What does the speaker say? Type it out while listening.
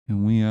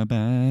And we are back.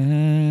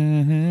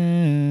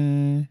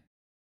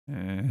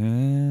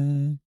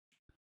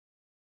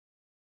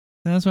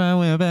 That's why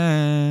we're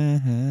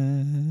back.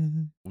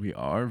 We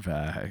are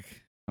back.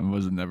 I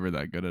was never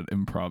that good at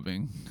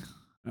improving.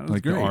 That was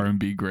Like great. the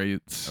R&B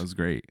greats. That was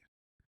great.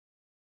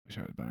 Wish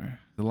I was better.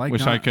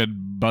 Wish I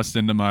could bust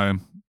into my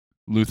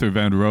Luther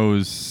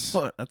Vandross.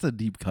 Oh, that's a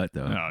deep cut,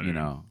 though. No, you dude.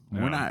 know,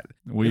 No. we're not.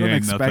 We don't ain't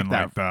expect nothing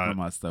that like that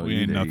from us, though. We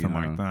ain't either, nothing you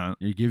like know? that.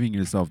 You're giving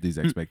yourself these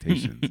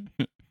expectations.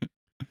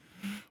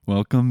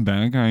 Welcome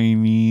back,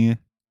 Amy.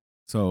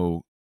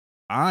 So,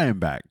 I am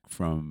back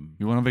from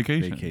You went on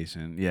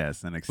vacation.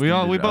 Yes, an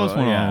extended. We both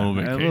went on a little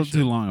vacation. A little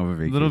too long of a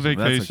vacation. Little but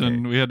that's vacation.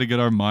 okay. We had to get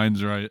our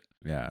minds right.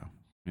 Yeah,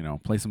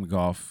 play some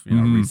golf.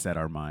 Reset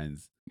our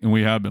minds. And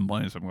we have been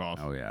playing some golf.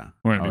 Oh yeah,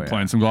 We're going to be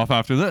playing some golf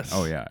after this.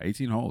 Oh yeah,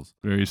 18 holes.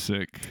 Very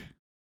sick.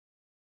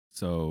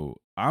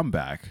 So I'm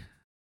back.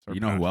 Our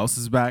You know who passion. else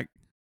is back?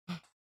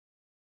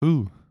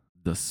 Who?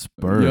 The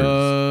Spurs.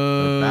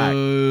 Yes.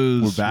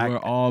 We're back. We're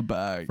all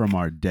back. From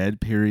our dead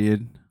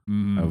period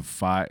of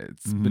 5.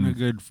 It's been a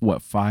good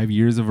 5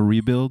 years of a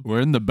rebuild.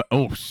 We're in the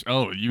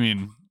you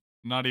mean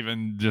not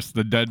even just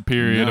the dead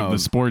period of the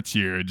sports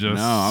year? Just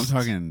no, I'm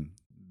talking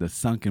the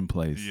sunken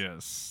place.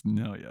 Yes.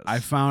 No. Yes.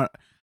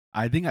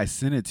 I think I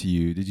sent it to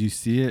you. Did you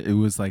see it? It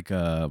was like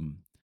a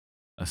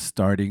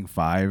starting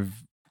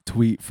 5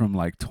 tweet from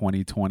like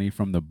 2020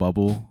 from the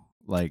bubble.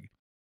 Like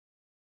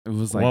it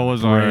was like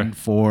Bryn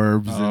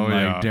Forbes and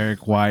like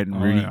Derek White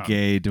and Rudy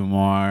Gay,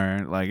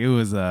 DeMar. Like it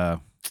was a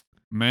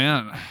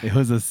It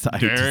was a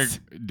sight.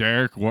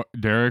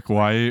 Derek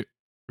White,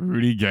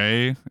 Rudy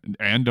Gay,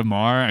 and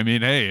DeMar. I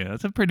mean, hey,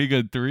 that's a pretty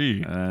good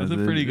 3. That's a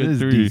pretty good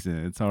 3.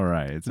 Decent. It's all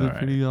right. It's all right.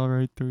 Pretty all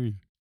right 3.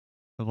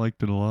 I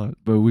liked it a lot.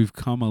 But we've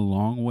come a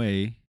long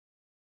way,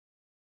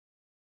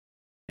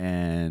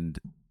 and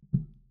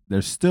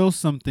there's still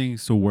some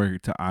things to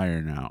work to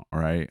iron out,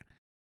 right?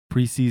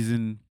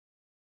 Preseason,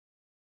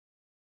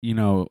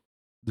 the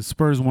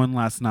Spurs won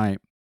last night.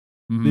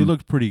 Mm-hmm. They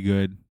looked pretty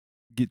good.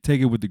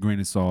 Take it with a grain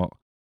of salt.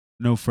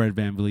 No Fred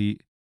VanVleet,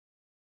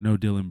 no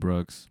Dylan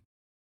Brooks.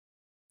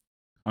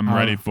 I'm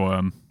ready for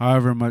him.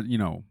 However much,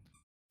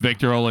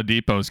 Victor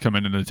Oladipo's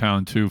coming into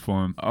town too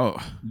for him. Oh,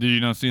 did you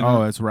not see that?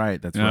 Oh, that's right.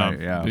 That's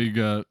right. Yeah,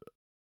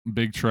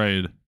 big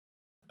trade.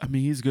 I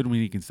mean, he's good when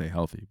he can stay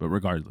healthy. But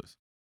regardless,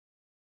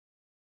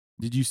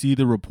 did you see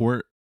the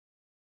report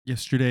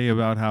yesterday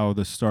about how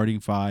the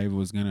starting 5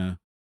 was gonna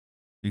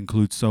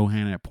include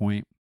Sochan at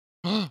point?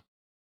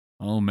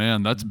 Oh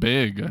man, that's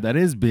big. That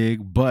is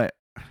big, but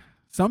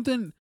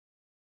something.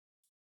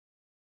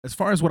 As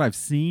far as what I've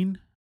seen,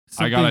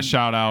 I gotta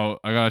shout out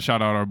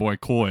our boy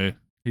Koi.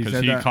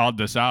 Because he called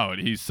this out.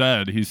 He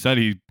said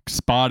he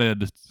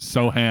spotted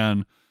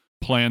Sochan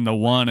playing the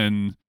 1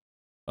 in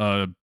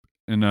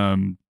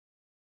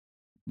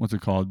what's it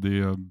called?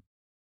 The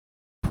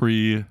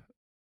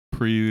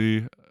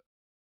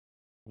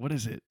what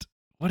is it?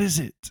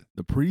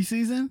 The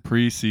preseason?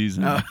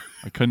 Preseason. Oh.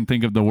 I couldn't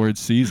think of the word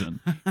season.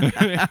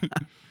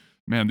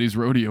 Man, these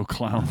rodeo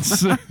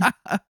clowns.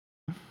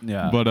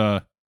 Yeah.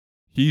 But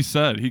he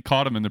said he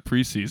caught him in the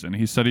preseason.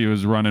 He said he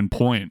was running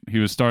point. He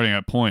was starting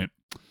at point.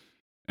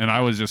 And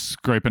I was just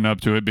scraping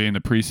up to it being the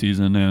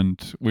preseason,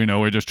 and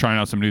we're just trying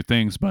out some new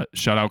things. But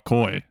shout out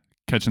Koi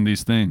catching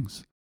these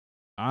things.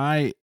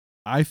 I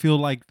feel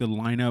like the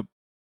lineup,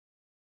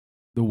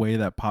 the way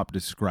that Pop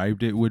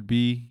described it would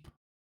be.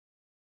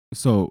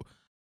 So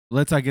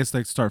let's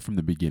start from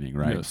the beginning,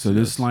 right? Yes, so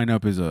this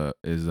lineup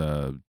is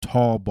a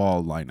tall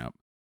ball lineup.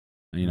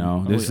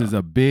 This is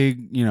a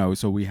big.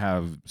 So we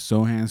have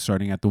Sochan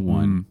starting at the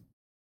 1,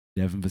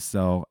 Devin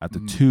Vassell at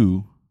the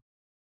 2.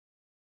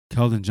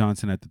 Keldon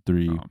Johnson at the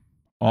 3.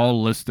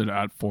 All listed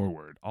at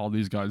forward. All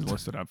these guys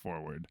listed at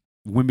forward.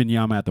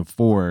 Wembanyama at the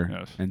 4.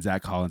 Yes. And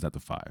Zach Collins at the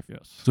 5.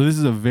 Yes. So this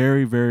is a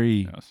very,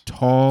 very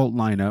tall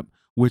lineup,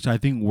 which I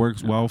think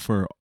works well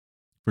for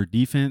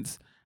defense.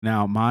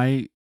 Now,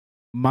 my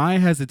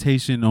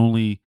hesitation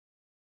only,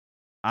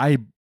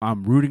 I'm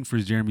rooting for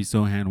Jeremy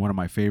Sochan, one of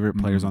my favorite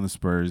players on the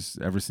Spurs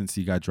ever since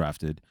he got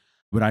drafted.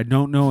 But I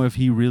don't know if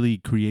he really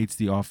creates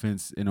the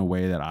offense in a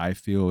way that I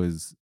feel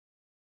is.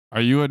 Are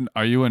you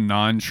a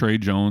non-Trey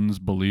Jones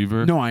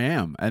believer? No, I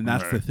am. And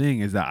that's the thing,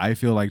 is that I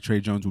feel like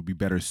Trey Jones would be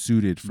better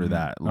suited for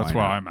that lineup. That's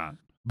where I'm at.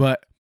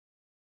 But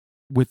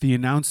with the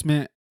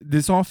announcement,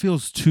 this all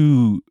feels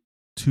too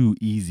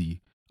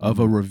easy of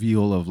a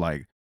reveal of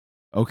like,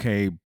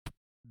 okay,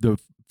 the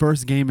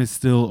first game is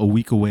still a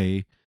week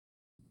away,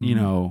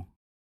 and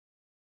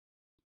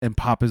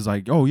Pop is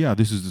like, oh yeah,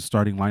 this is the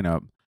starting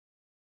lineup.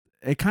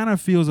 It kind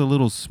of feels a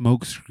little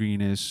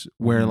smokescreenish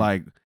where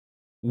like,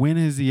 when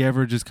has he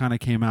ever just kind of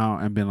came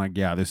out and been like,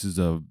 yeah, this is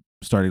a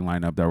starting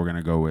lineup that we're going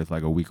to go with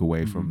like a week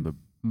away from the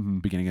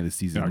beginning of the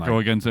season? Yeah, go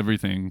against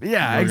everything.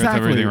 Yeah, go exactly. Against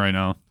everything right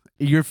now.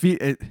 Your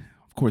feet, of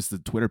course, the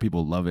Twitter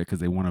people love it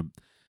because they want to,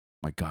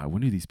 my God,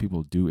 when do these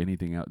people do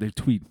anything else? They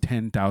tweet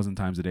 10,000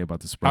 times a day about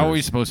the Spurs. How are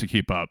we supposed to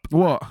keep up?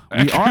 Well,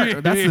 we are.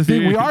 That's the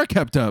thing. We are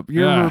kept up.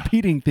 You're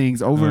repeating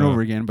things over and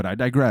over again, but I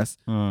digress.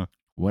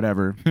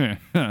 Whatever.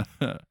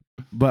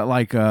 But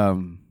like,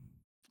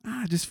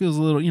 it just feels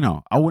a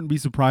little, I wouldn't be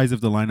surprised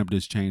if the lineup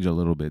does change a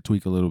little bit,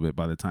 tweak a little bit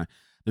by the time.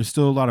 There's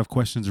still a lot of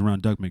questions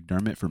around Doug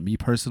McDermott for me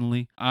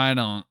personally. I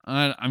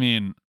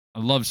mean, I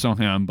love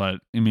Sochan,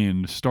 but I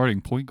mean,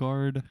 starting point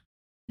guard.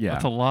 Yeah,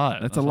 that's a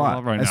lot. That's a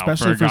lot right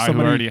especially now for a guy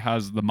somebody who already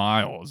has the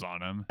miles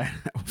on him.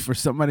 For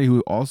somebody who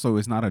also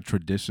is not a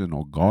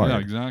traditional guard. Yeah,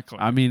 exactly.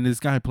 I mean, this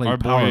guy played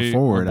power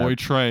forward. Our boy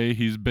Trey,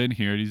 he's been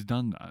here. He's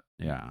done that.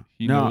 Yeah,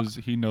 he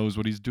knows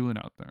what he's doing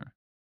out there.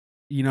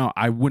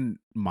 I wouldn't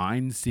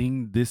mind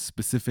seeing this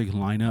specific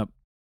lineup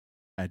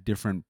at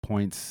different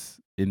points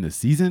in the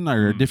season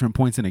or different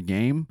points in a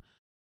game,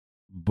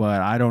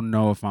 but I don't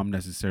know if I'm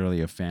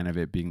necessarily a fan of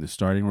it being the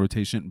starting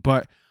rotation.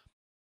 But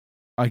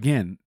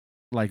again,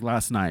 like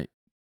last night,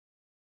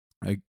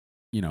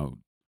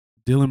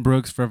 Dylan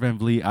Brooks, Fred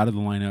VanVleet out of the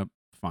lineup,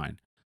 fine.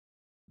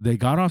 They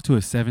got off to a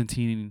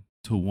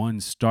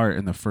 17-1 start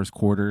in the first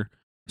quarter,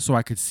 so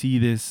I could see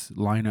this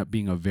lineup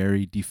being a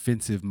very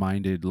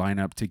defensive-minded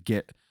lineup to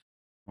get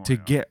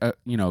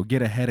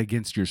get ahead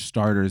against your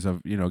starters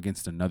of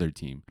against another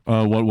team.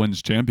 What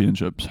wins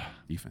championships?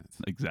 Defense.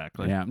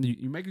 Exactly. Yeah,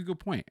 you make a good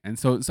point. And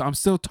so I'm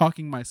still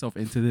talking myself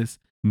into this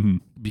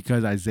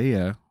because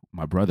Isaiah,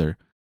 my brother,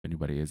 if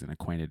anybody isn't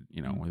acquainted,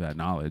 with that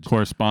knowledge,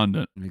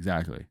 correspondent.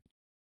 Exactly.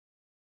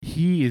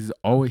 He's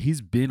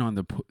been on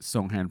the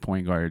Sochan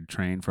point guard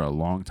train for a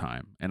long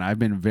time, and I've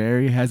been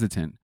very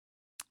hesitant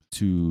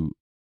to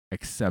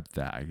accept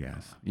that. I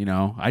guess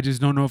I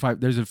just don't know if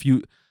there's a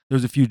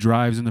few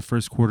drives in the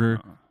first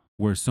quarter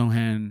where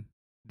Sochan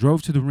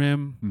drove to the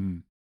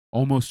rim,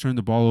 almost turned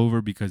the ball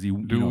over because he.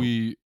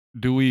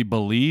 Do we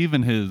believe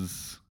in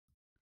his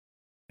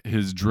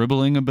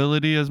dribbling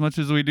ability as much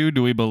as we do?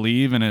 Do we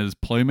believe in his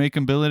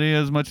playmaking ability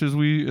as much as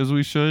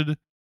we should?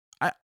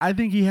 I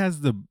think he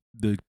has the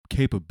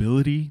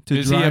capability to.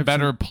 Is he a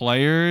better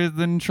player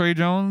than Trey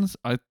Jones?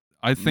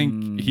 I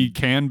think he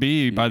can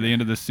be by the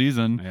end of the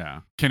season.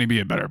 Yeah. Can he be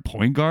a better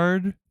point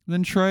guard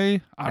than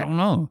Trey? I don't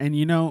know. And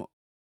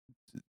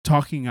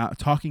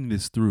talking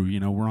this through,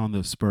 we're on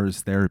the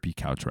Spurs therapy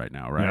couch right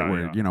now,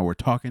 right? We're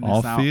talking this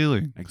all out.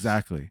 Feelings.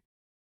 Exactly.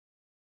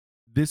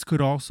 This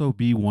could also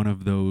be one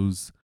of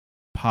those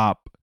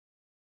pop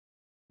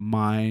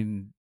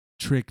mind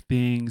trick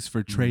things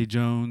for Trey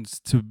Jones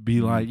to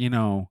be like,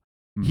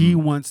 he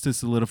wants to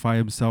solidify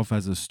himself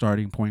as a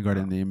starting point guard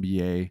in the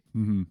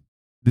NBA.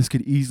 This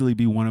could easily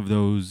be one of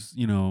those,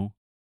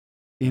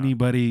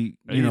 anybody,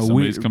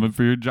 somebody's coming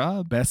for your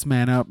job. Best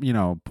man up,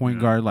 point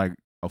guard, like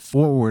a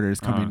forwarder is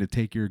coming to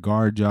take your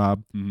guard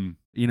job.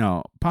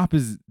 Pop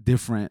is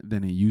different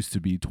than it used to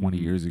be 20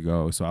 years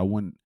ago. So I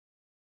wouldn't,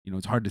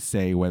 it's hard to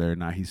say whether or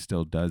not he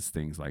still does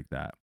things like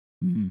that.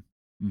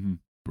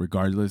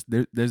 Regardless,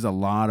 there's a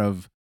lot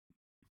of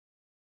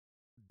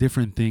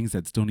different things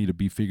that still need to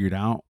be figured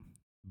out.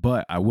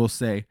 But I will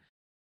say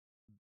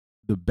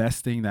the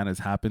best thing that has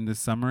happened this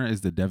summer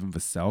is the Devin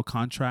Vassell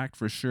contract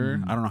for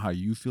sure. I don't know how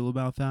you feel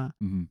about that,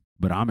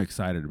 but I'm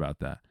excited about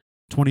that.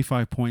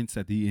 25 points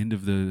at the end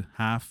of the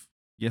half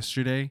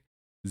yesterday,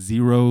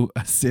 0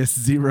 assists,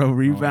 0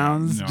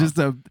 rebounds, just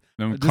a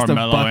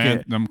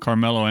bucket. Them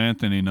Carmelo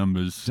Anthony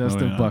numbers. Just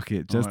a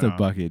bucket, a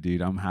bucket,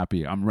 dude. I'm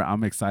happy.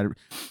 I'm excited.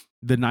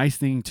 The nice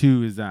thing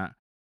too is that,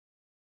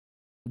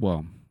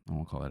 well, I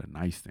won't call it a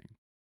nice thing,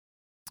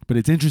 but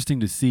it's interesting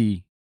to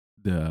see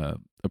the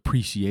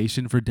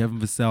appreciation for Devin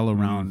Vassell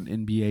around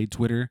NBA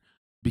Twitter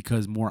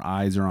because more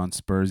eyes are on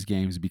Spurs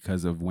games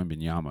because of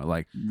Wembanyama.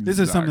 Like this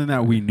is something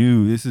that we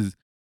knew. This is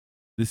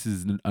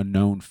a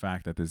known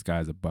fact that this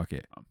guy's a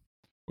bucket.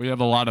 We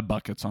have a lot of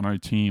buckets on our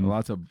team.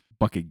 Lots of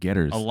bucket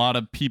getters. A lot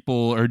of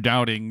people are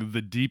doubting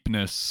the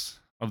deepness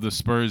of the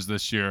Spurs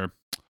this year.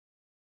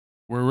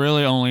 We're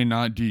really only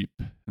not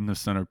deep in the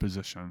center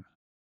position.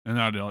 And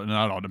that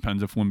all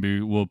depends if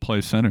Wemby will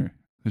play center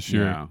this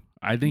year. Yeah.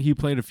 I think he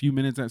played a few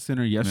minutes at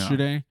center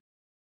yesterday. Yeah.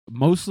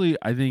 Mostly,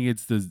 I think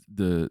it's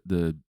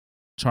the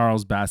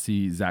Charles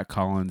Bassey, Zach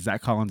Collins.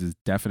 Zach Collins is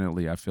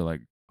definitely, I feel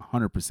like,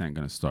 100%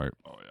 going to start.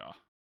 Oh, yeah.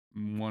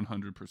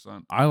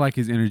 100%. I like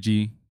his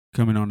energy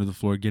coming onto the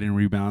floor, getting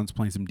rebounds,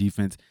 playing some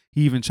defense.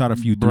 He even shot a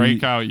few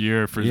breakout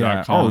year for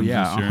Zach Collins. Oh,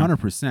 yeah,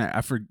 100%.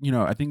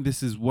 I think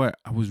this is what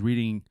I was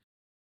reading.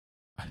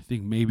 I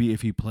think maybe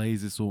if he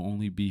plays, this will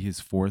only be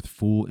his 4th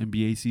full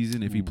NBA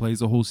season if he plays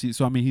the whole season.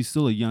 So, I mean, he's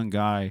still a young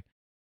guy.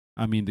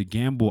 I mean, the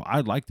gamble,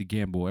 I like the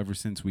gamble ever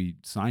since we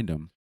signed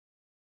him.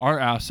 Our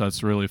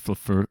assets really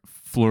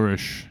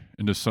flourish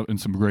in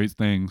some great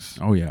things.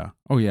 Oh, yeah.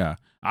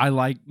 I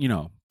like,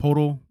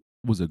 Podol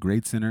was a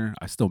great center.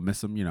 I still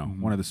miss him,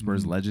 one of the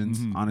Spurs legends,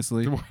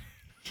 honestly.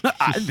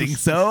 I think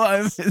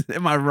so.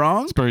 Am I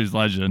wrong? Spurs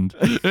legend.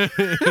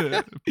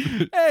 Hey,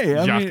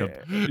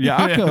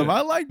 Jakob.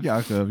 I like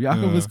Jakob.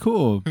 Jakob is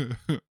cool.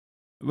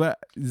 But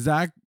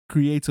Zach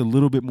creates a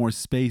little bit more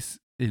space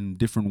in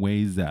different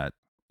ways that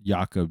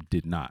Jakob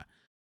did not.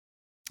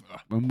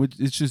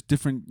 It's just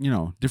different,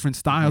 different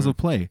styles of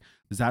play.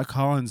 Zach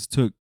Collins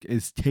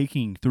is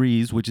taking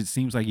threes, which it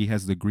seems like he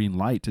has the green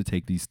light to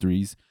take these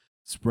threes,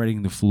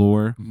 spreading the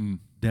floor.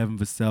 Devin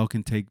Vassell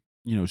can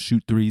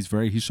shoot threes.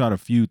 He shot a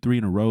few 3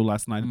 in a row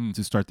last night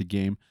to start the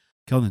game.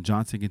 Keldon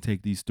Johnson can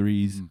take these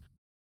threes. Mm.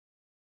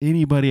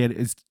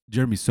 Anybody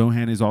Jeremy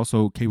Sochan is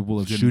also capable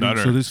of shooting.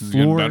 Better. So this He's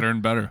floor, getting better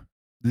and better.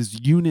 this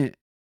unit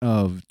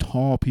of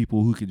tall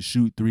people who can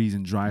shoot threes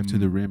and drive to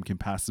the rim, can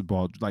pass the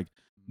ball. Like,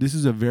 this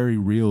is a very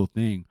real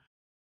thing.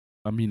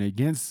 I mean,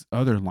 against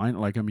other line,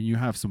 like, I mean, you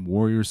have some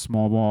Warriors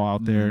small ball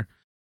out there.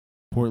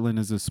 Portland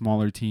is a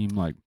smaller team.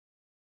 Like,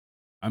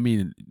 I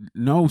mean,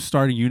 no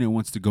starting unit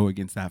wants to go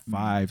against that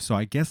 5. So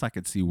I guess I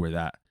could see where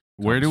that.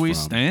 Where do we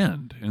from.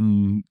 stand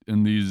in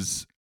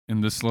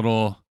this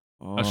little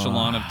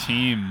echelon of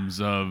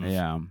teams of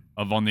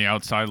on the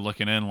outside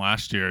looking in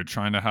last year,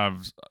 trying to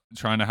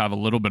have a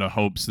little bit of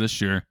hopes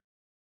this year?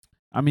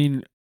 I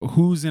mean,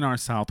 who's in our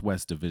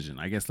Southwest division?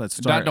 I guess let's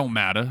start. That don't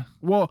matter.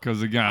 Well,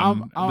 because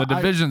again, the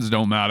divisions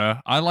don't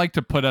matter. I like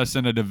to put us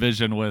in a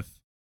division with.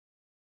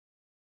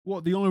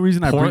 Well, the only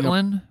reason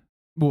Portland.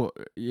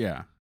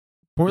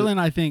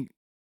 Portland, I think,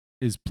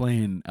 is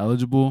playing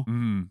eligible,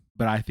 Mm.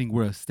 but I think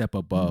we're a step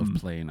above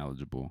playing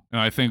eligible. And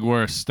I think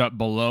we're a step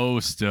below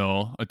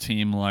still a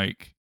team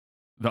like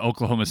the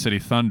Oklahoma City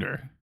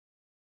Thunder.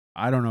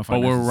 I don't know if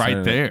but we're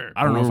right there.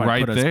 I don't know if we're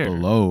I'd put us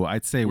below.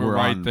 I'd say we're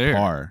right on there.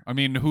 par. I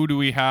mean, who do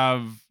we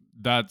have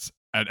that's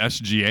at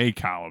SGA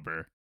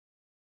caliber?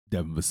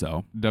 Devin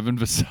Vassell. Devin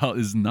Vassell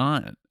is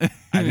not. I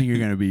think you're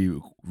going to be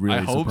really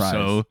I hope surprised.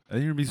 so. I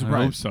think you're going to be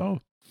surprised. I hope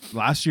so.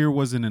 Last year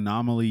was an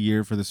anomaly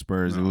year for the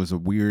Spurs. No. It was a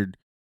weird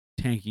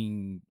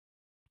tanking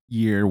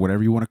year,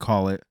 whatever you want to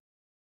call it.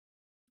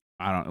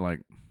 I don't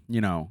like,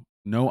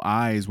 no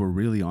eyes were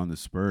really on the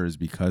Spurs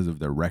because of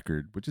their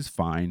record, which is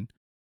fine.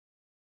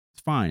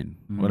 It's fine,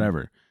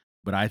 whatever.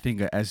 But I think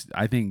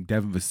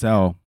Devin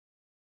Vassell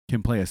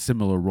can play a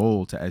similar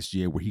role to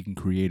SGA, where he can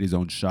create his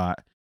own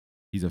shot.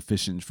 He's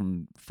efficient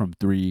from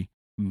 3.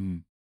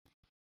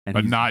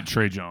 But not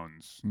Trey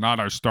Jones, not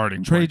our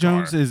starting. Trey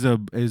Jones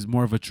is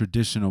more of a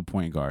traditional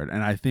point guard,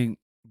 and I think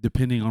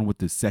depending on what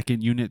the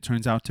second unit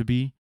turns out to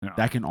be,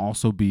 that can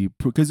also be,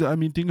 because I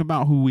mean, think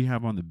about who we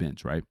have on the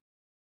bench, right?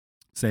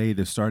 Say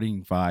the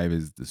starting 5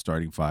 is the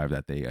starting 5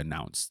 that they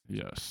announced.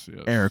 Yes.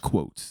 Air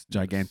quotes,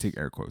 gigantic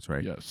air quotes,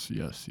 right? Yes.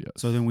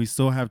 So then we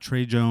still have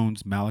Trey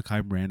Jones, Malachi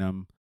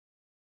Branham,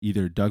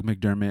 either Doug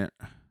McDermott,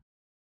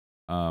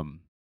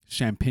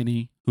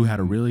 Champagnie, who had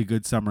a really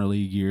good summer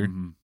league year.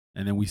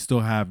 And then we still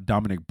have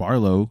Dominic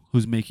Barlow,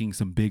 who's making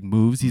some big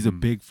moves. He's a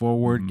big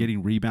forward,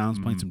 getting rebounds,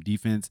 playing some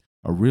defense,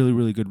 a really,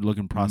 really good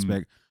looking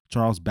prospect.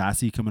 Charles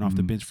Bassey coming off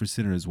the bench for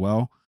center as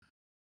well.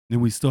 Then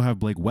we still have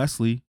Blake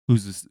Wesley,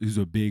 who's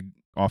a big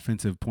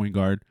offensive point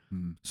guard.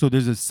 So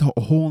there's a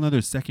whole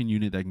other second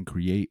unit that can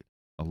create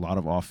a lot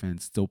of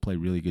offense, still play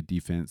really good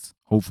defense,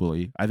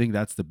 hopefully. I think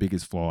that's the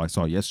biggest flaw I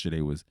saw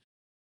yesterday, was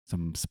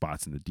some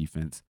spots in the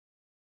defense.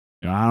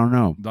 I don't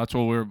know. That's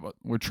what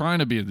we're trying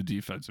to be the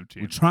defensive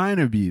team. We're trying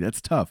to be.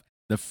 That's tough.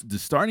 The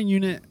starting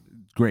unit,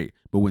 great.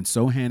 But when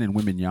Sochan and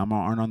Wembanyama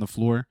aren't on the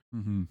floor,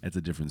 it's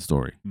a different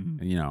story.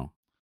 And,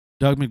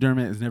 Doug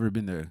McDermott has never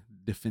been the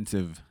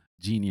defensive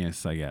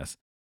genius, I guess.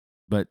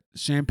 But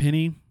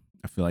Champagnie,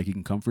 I feel like he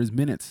can come for his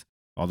minutes.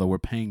 Although we're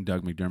paying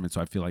Doug McDermott, so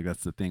I feel like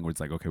that's the thing where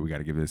it's like, okay, we got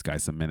to give this guy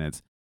some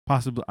minutes.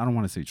 Possibly, I don't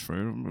want to say trade.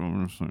 I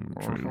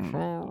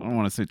don't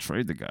want to say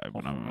trade the guy,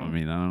 but I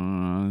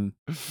don't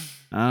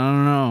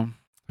know.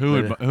 Who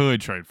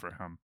would trade for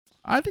him?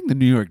 I think the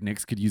New York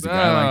Knicks could use a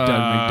guy like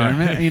Doug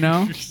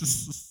McDermott.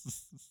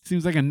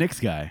 Seems like a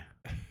Knicks guy.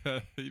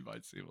 He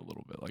might seem a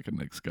little bit like a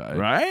Knicks guy,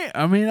 right?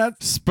 I mean,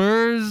 that's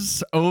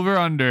Spurs over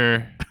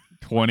under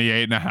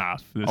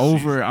 28.5. Over.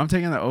 Season. I'm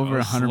taking the over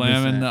 100%.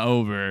 Slamming the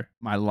over.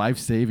 My life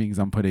savings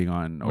I'm putting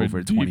on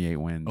over 28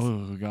 wins.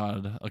 Oh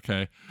God.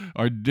 Okay.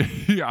 I'll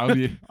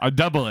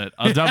double it.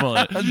 I'll double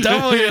it.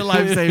 Double your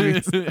life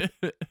savings.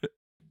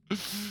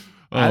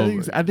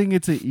 Oh, I think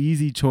it's an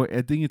easy choice.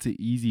 I think it's an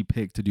easy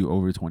pick to do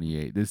over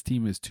 28. This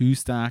team is too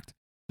stacked.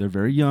 They're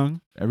very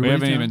young. We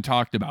haven't even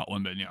talked about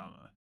Wembanyama.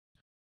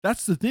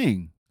 That's the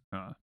thing.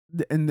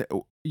 And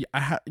we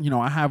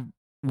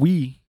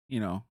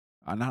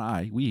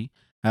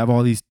have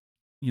all these,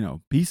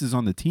 pieces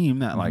on the team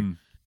that like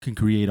can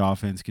create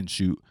offense, can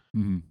shoot.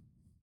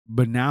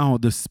 But now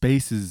the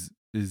space is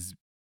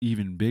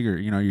even bigger.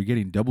 You're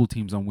getting double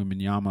teams on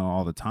Wembanyama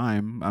all the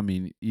time. I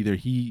mean, either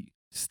he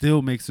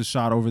still makes a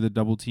shot over the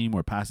double team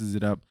or passes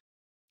it up.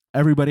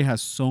 Everybody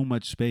has so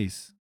much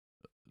space.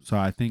 So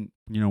I think,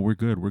 we're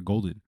good. We're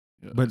golden.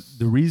 Yes. But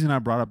the reason I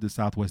brought up the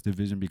Southwest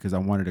Division, because I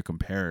wanted to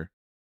compare.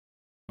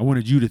 I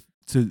wanted you to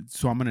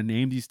so I'm going to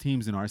name these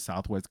teams in our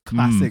Southwest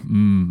classic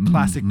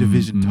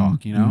division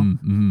talk,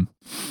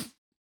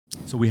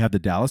 So we have the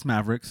Dallas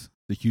Mavericks,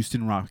 the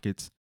Houston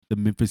Rockets, the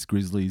Memphis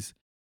Grizzlies,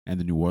 and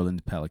the New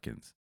Orleans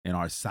Pelicans in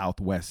our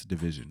Southwest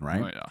Division,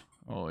 right?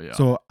 Oh yeah.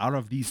 So out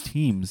of these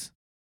teams,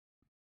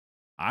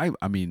 I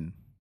mean,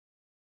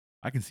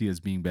 I can see us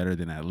being better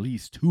than at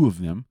least 2 of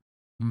them.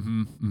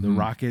 The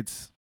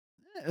Rockets,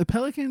 the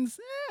Pelicans,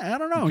 I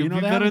don't know. They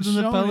better than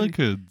the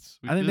Pelicans.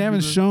 I think they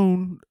haven't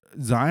shown.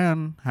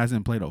 Zion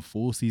hasn't played a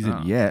full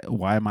season yet.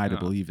 Why am I to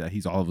believe that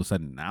he's all of a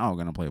sudden now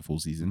going to play a full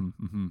season?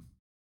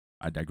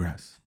 I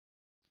digress.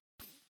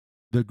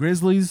 The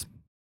Grizzlies,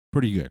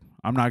 pretty good.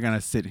 I'm not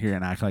gonna sit here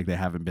and act like they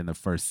haven't been the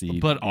first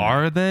seed. But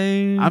are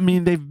they? I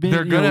mean, they've been.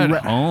 They're good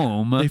at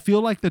home. They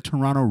feel like the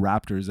Toronto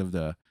Raptors of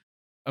the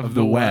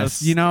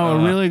West. West. A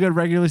really good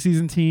regular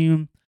season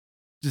team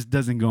just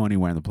doesn't go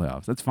anywhere in the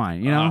playoffs. That's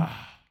fine.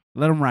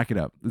 Let them rack it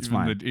up. It's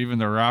fine. Even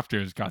the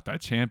Raptors got that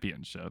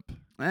championship.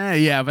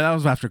 Yeah, but that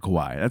was after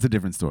Kawhi. That's a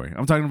different story.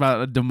 I'm talking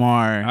about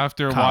DeMar.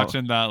 After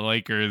watching that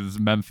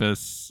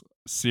Lakers-Memphis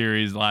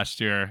series last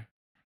year,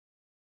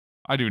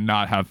 I do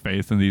not have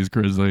faith in these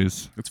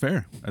Grizzlies. That's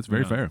fair. That's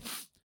very fair.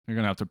 You're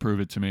going to have to prove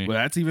it to me. Well,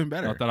 that's even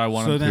better. Not that I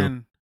want them to. So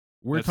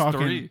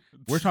then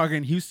we're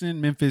talking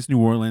Houston, Memphis, New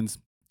Orleans.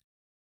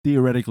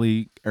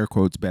 Theoretically, air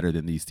quotes, better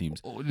than these teams.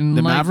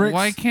 The Mavericks.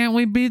 Why can't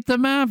we beat the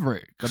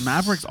Mavericks? The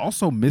Mavericks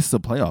also missed the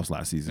playoffs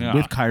last season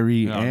with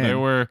Kyrie. And they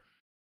were.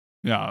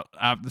 Yeah,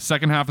 the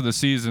second half of the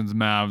season's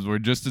Mavs were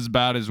just as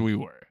bad as we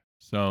were.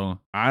 So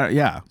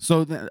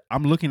So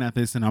I'm looking at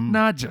this and I'm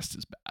not just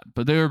as bad,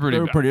 but they were pretty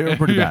bad. They were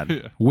pretty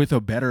bad with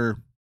a better,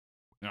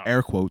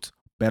 air quotes,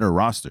 better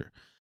roster.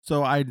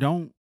 So I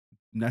don't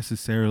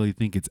necessarily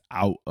think it's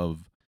out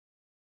of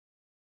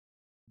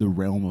the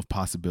realm of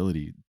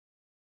possibility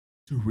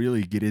to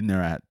really get in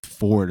there at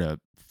 4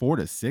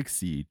 to 6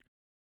 seed.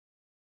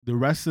 The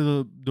rest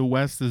of the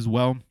West as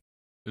well.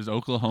 Is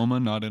Oklahoma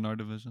not in our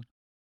division?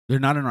 They're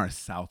not in our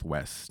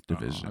Southwest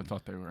division. I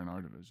thought they were in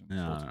our division.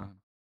 Yeah.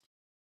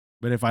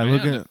 But if I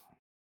look at...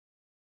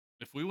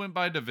 If we went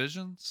by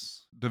division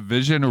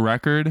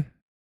record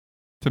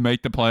to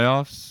make the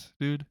playoffs,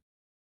 dude,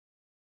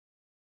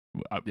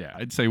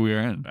 I'd say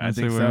we're in. I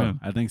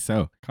think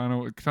so.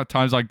 Kind of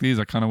times like these,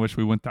 I kind of wish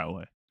we went that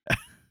way.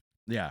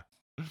 Yeah.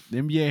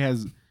 The NBA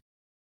has...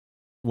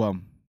 Well,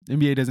 the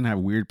NBA doesn't have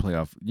weird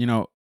playoff...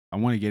 I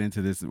want to get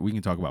into this. We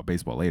can talk about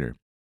baseball later.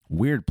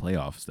 Weird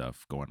playoff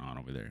stuff going on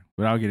over there.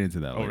 But I'll get into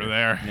that over later.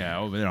 There. Yeah,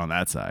 over there on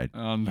that side.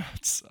 On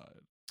that side.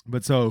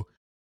 But so,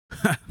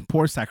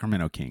 poor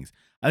Sacramento Kings.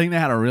 I think they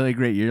had a really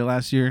great year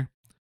last year.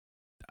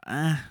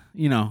 That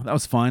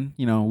was fun.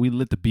 We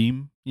lit the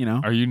beam,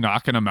 Are you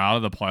knocking them out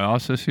of the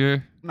playoffs this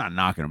year? I'm not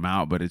knocking them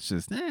out, but it's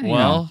just,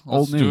 let's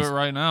old news. Do it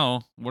right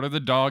now. What are the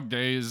dog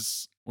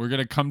days? We're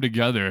going to come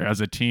together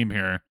as a team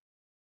here.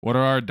 What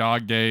are our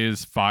dog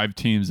days 5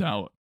 teams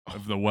out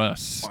of the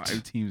West?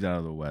 5 teams out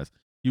of the West.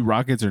 You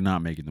Rockets are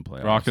not making the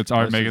playoffs. Rockets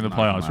aren't making the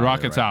playoffs.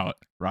 Rockets out.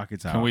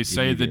 Rockets out. Can we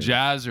say the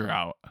Jazz are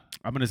out?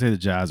 I'm going to say the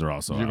Jazz are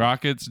also out.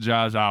 Rockets,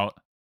 Jazz out.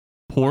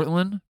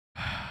 Portland?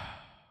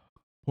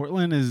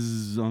 Portland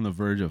is on the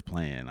verge of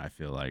playing, I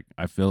feel like.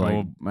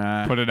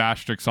 Put an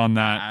asterisk on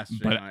that,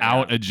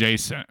 out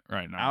adjacent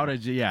right now.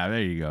 Yeah,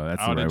 there you go.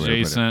 That's out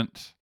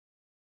adjacent.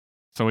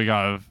 So we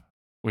have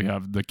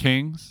the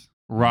Kings,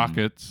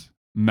 Rockets,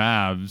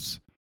 Mavs,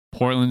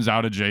 Portland's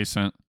out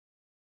adjacent.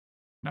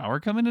 Now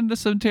we're coming into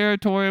some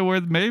territory where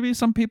maybe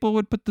some people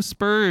would put the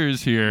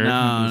Spurs here.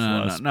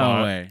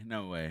 No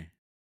way.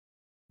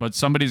 But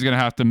somebody's going to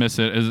have to miss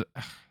it.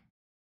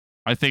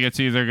 I think it's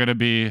either going to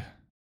be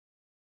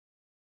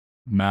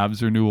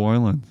Mavs or New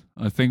Orleans.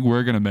 I think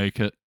we're going to make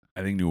it.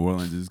 I think New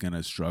Orleans is going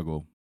to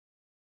struggle.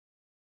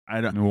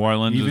 New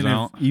Orleans is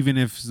out. Even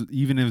if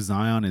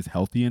Zion is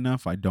healthy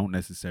enough, I don't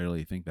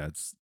necessarily think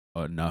that's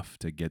enough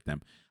to get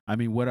them. I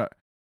mean,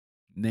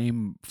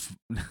 name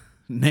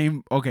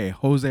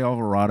Jose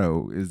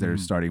Alvarado is their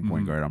starting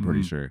point guard, I'm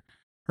pretty sure.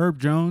 Herb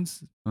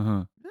Jones,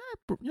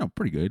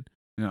 pretty good.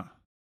 Yeah.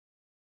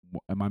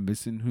 Am I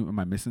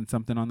missing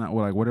something on that?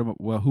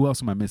 Who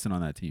else am I missing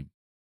on that team?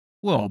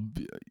 Well,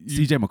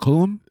 CJ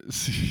McCollum?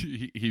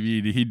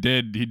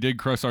 he did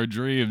crush our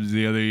dreams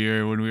the other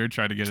year when we were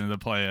trying to get into the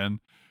play-in.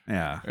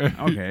 Yeah.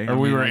 Okay.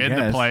 We were in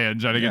the play-in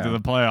trying to get to the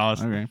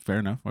playoffs. Okay, fair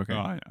enough. Okay.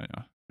 Yeah.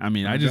 I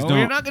mean, I just don't.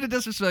 You're not going to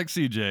disrespect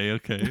CJ.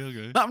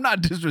 Okay. I'm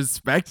not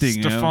disrespecting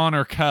him. Stephon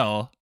or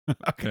Kel.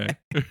 Okay.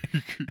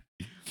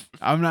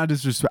 I'm not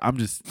disrespect. I'm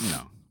just,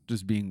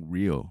 just being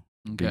real,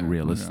 being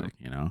realistic,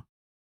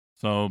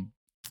 So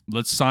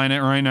let's sign it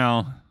right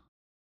now.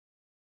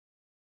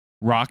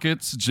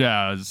 Rockets,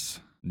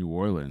 Jazz, New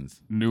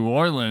Orleans,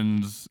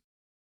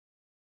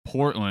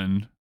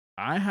 Portland.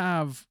 I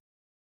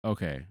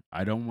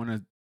don't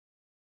want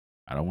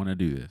to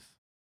do this,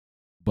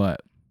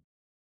 but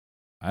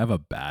I have a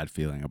bad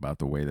feeling about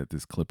the way that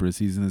this Clippers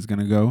season is going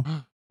to go.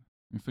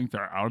 You think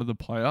they're out of the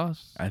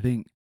playoffs? I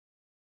think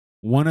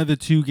one of the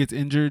two gets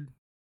injured,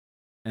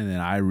 and then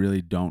I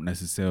really don't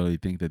necessarily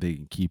think that they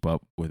can keep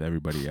up with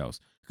everybody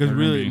else. Because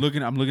really,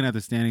 I'm looking at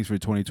the standings for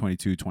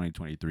 2022,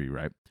 2023,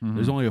 right? Mm-hmm.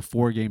 There's only a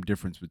 4-game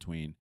difference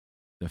between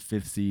the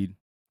 5th seed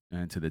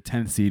and to the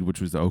 10th seed, which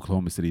was the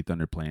Oklahoma City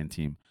Thunder playing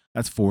team.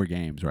 That's 4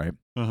 games, right?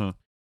 Uh-huh.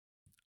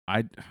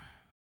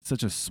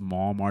 Such a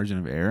small margin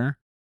of error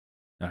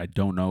that I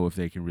don't know if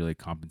they can really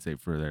compensate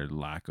for their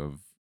lack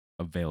of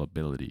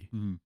availability.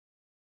 Mm-hmm.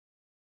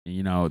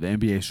 And, the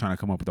NBA is trying to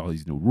come up with all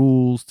these new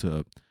rules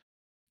to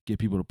get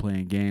people to play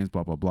in games,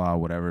 blah, blah, blah,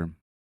 whatever.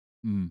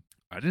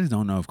 I just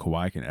don't know if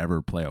Kawhi can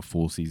ever play a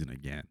full season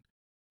again.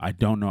 I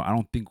don't know. I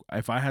don't think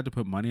if I had to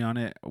put money on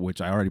it,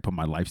 which I already put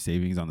my life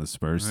savings on the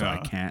Spurs, so I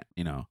can't,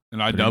 And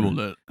I doubled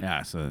it.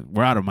 Yeah, so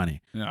we're out of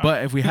money. Yeah.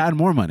 But if we had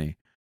more money,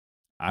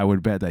 I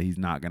would bet that he's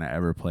not going to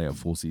ever play a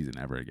full season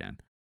ever again.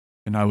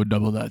 And I would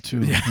double that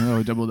too. Yeah. I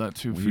would double that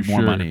too. We For need sure.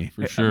 more money.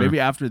 For sure. Maybe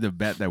after the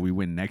bet that we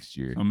win next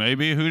year. Well,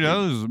 maybe, who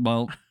knows?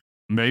 Well,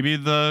 maybe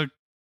the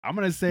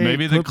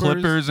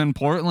Clippers in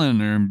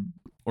Portland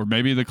or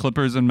maybe the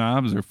Clippers and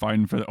Mavs are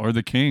fighting for, or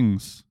the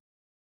Kings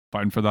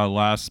fighting for that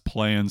last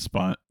play-in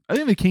spot. I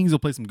think the Kings will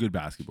play some good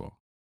basketball.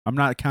 I'm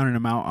not counting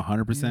them out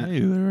 100%. Hey,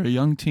 they're a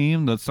young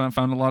team that's not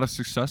found a lot of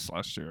success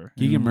last year.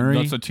 Keegan Murray.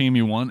 That's a team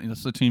you want.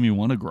 That's the team you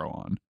want to grow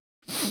on.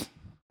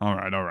 All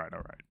right.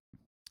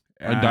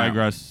 I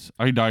digress.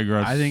 I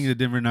think the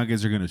Denver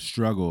Nuggets are going to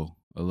struggle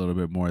a little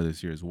bit more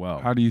this year as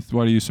well. Why do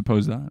you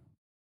suppose that?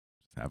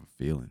 Just have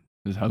a feeling.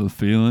 Just have a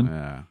feeling?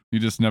 Yeah. You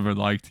just never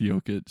liked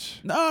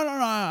Jokic. No.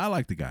 I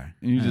like the guy.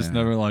 You just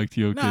never liked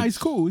Jokic. No, he's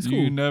cool.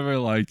 You never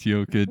liked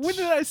Jokic. When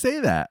did I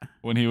say that?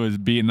 When he was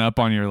beating up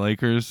on your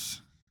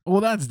Lakers.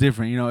 Well, that's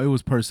different. It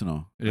was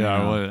personal.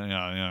 Yeah,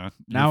 yeah.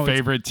 Now your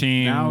favorite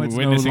team, now it's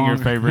witnessing no your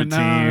longer, favorite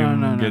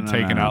team get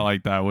taken no. out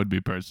like that would be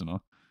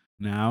personal.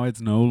 Now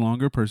it's no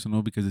longer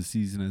personal because the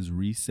season has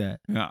reset.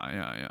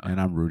 Yeah.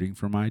 And I'm rooting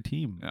for my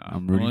team. Yeah.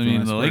 I'm rooting for my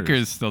the Spurs.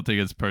 Lakers still think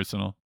it's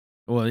personal.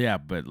 Well, yeah,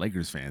 but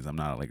Lakers fans, I'm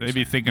not a Lakers They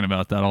be fan. thinking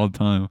about that all the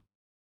time.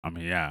 I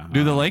mean, yeah.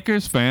 Do the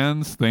Lakers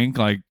fans think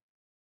like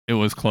it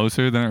was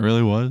closer than it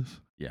really was?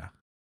 Yeah.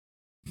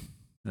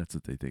 That's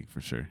what they think for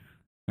sure.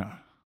 Yeah.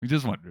 We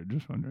just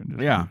wondering.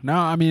 Yeah. No,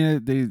 I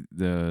mean,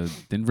 the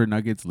Denver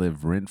Nuggets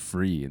live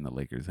rent-free in the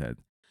Lakers' head.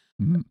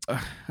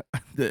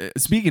 Mm-hmm.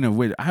 Speaking of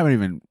which, I haven't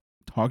even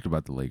talked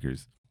about the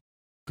Lakers.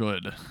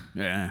 Good.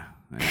 Yeah.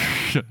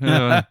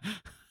 Yeah.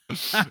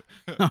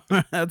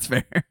 That's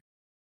fair.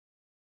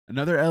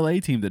 Another LA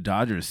team, the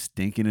Dodgers,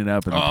 stinking it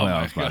up in the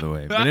playoffs, by the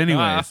way. But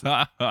anyways.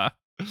 Yeah,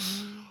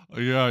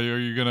 are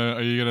you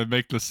gonna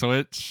make the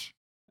switch?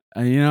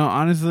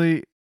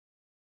 Honestly,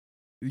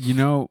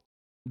 the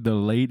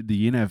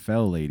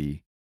NFL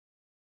lady.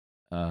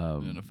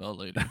 NFL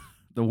lady.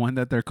 The one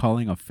that they're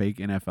calling a fake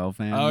NFL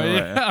fan.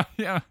 Oh,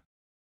 yeah.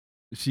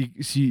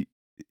 She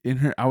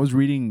I was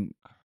reading,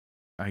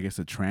 I guess,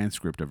 a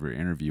transcript of her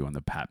interview on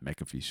the Pat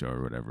McAfee show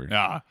or whatever.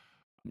 Yeah.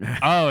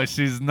 Oh,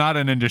 she's not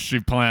an industry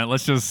plant.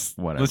 Let's just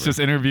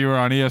interview her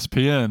on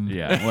ESPN.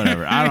 Yeah,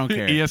 whatever. I don't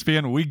care.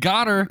 ESPN, we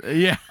got her.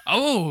 Yeah.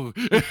 Oh.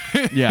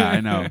 Yeah, I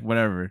know.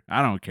 Whatever.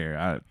 I don't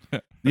care.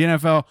 The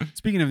NFL.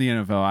 Speaking of the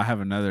NFL, I have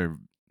another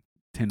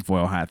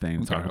tinfoil hat thing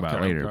to talk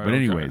about later. But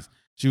anyways,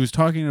 she was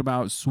talking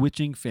about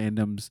switching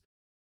fandoms,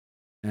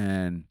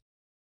 and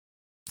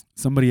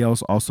somebody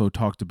else also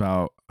talked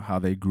about how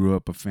they grew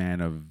up a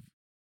fan of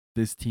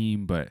this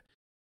team, but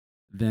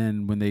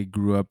then when they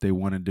grew up, they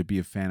wanted to be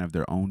a fan of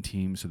their own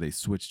team, so they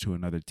switched to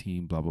another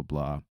team, blah, blah,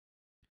 blah.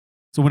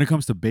 So when it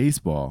comes to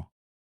baseball,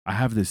 I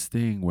have this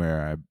thing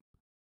where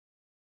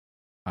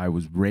I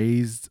was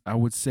raised, I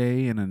would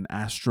say, in an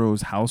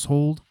Astros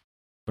household,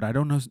 but I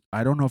don't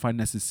know if I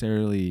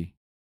necessarily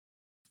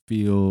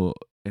feel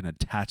an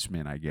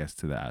attachment, I guess,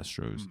 to the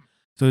Astros.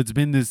 So it's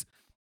been this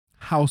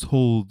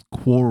household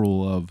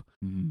quarrel of,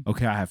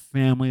 okay, I have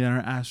family that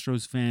are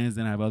Astros fans,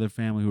 then I have other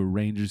family who are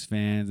Rangers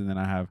fans, and then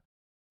I'm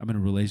in a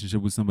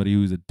relationship with somebody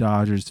who's a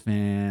Dodgers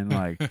fan,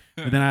 but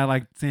then I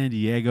like San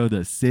Diego,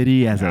 the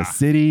city, as a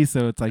city.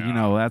 So it's like,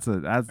 that's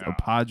a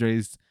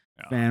Padres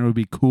fan would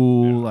be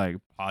cool. Yeah. Like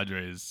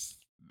Padres,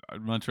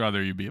 I'd much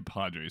rather you be a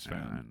Padres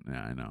fan.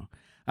 Yeah, I know.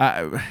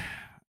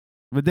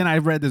 But then I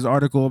read this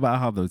article about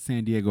how the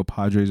San Diego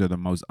Padres are the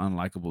most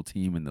unlikable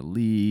team in the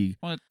league.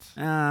 What?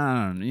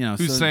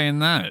 Who's saying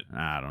that?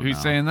 I don't know.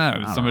 Who's saying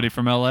that? Somebody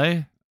from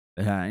LA?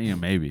 Yeah,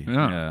 maybe.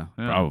 Yeah.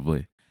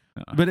 Probably.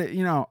 Yeah. But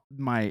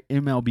my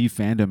MLB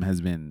fandom has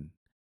been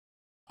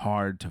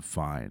hard to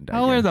find.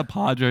 How are the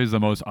Padres the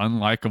most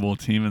unlikable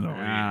team in the league?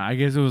 I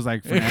guess it was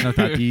like Fernando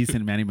Tatis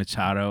and Manny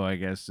Machado. I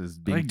guess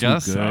just being too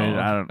good.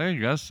 I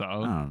guess so.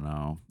 I don't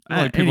know.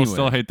 People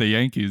still hate the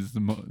Yankees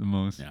the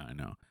most. Yeah, I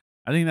know.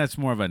 I think that's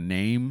more of a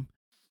name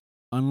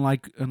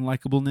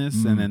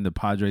unlikableness, and then the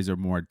Padres are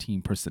more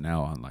team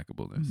personnel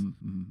unlikableness.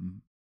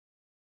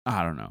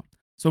 I don't know.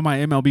 So my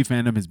MLB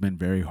fandom has been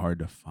very hard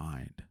to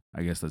find.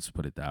 I guess let's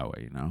put it that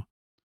way,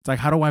 It's like,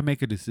 how do I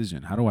make a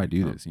decision? How do I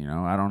do this?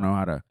 I don't know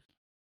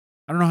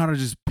how to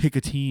just pick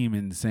a team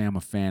and say I'm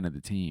a fan of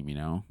the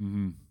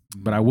team,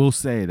 But I will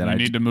say that I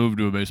need to move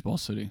to a baseball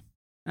city.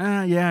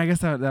 Yeah, I guess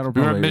that'll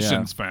probably. You're a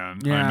Missions fan.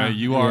 Yeah, I know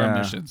you are a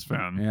Missions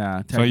fan.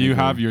 Yeah, so you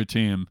have your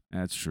team.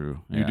 That's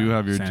true. You do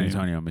have your San team.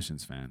 Antonio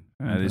Missions fan.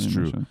 That is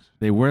true. Missions.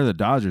 They were the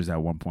Dodgers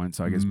at one point,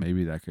 so I guess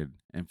maybe that could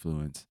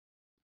influence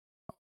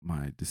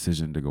my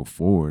decision to go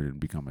forward and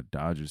become a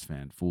Dodgers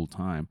fan full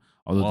time.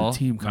 Although the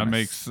team kind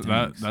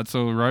of that's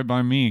right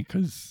by me,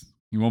 because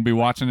you won't be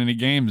watching any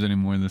games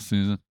anymore this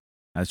season.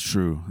 That's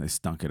true. They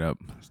stunk it up.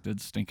 Did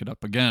stink it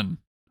up again.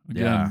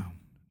 Yeah.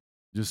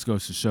 Just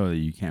goes to show that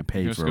you can't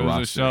pay for a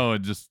roster. Just goes to show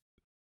it. Just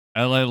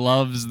LA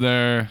loves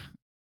their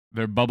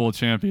bubble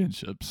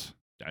championships.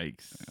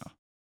 Yikes.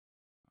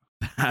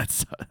 Yeah.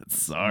 That's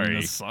sorry.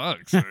 It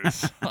sucks. It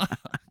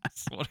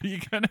sucks. What are you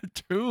gonna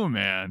do,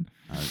 man?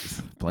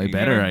 Play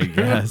better, I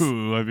guess.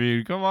 I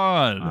mean, come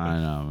on. I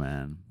know,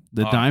 man.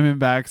 The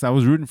Diamondbacks, I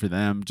was rooting for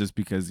them just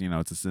because,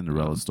 it's a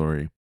Cinderella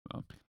story.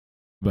 Oh.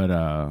 But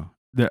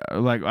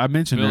like I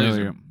mentioned Phillies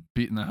earlier, are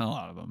beating the hell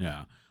out of them.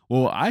 yeah.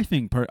 Well, I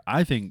think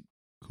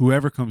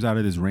whoever comes out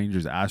of this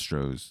Rangers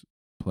Astros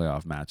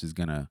playoff match is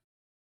gonna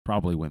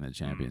probably win the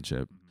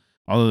championship.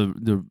 Although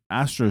the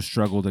Astros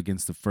struggled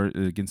against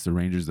the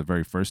Rangers the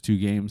very first 2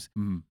 games.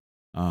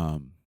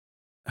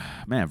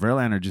 Man,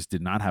 Verlander just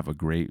did not have a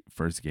great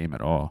first game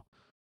at all.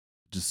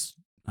 Just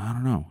I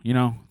don't know.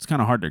 It's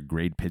kind of hard to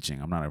grade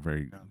pitching. I'm not a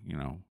very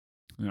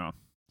Yeah.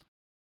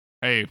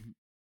 Hey,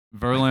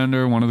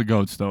 Verlander, one of the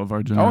GOATs though of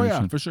our generation. Oh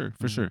yeah, for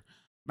sure.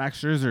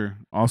 Max Scherzer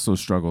also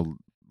struggled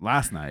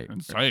last night.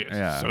 And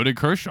so did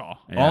Kershaw.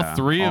 Yeah. All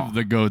 3 of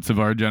the GOATs of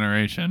our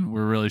generation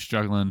were really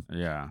struggling.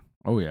 Yeah.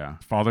 Oh yeah.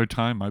 Father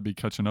Time might be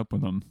catching up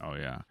with them. Oh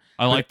yeah.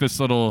 I like this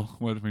little.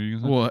 What were you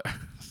gonna say? Well,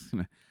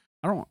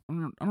 I don't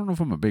know if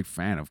I'm a big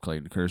fan of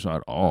Clayton Kershaw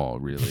at all.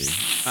 Really,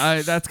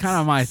 that's kind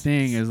of my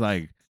thing. Is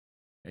like,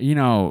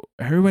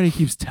 everybody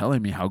keeps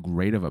telling me how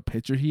great of a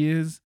pitcher he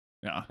is.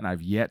 Yeah. And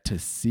I've yet to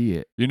see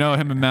it. Him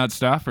and Matt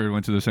Stafford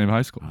went to the same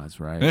high school. Oh, that's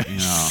right.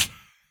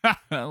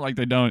 like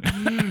they don't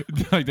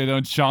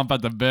chomp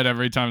at the bit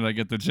every time they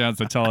get the chance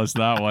to tell us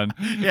that one.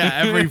 Yeah,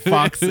 every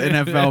Fox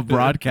NFL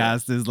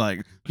broadcast is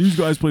like, these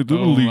guys played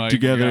Little League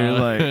together.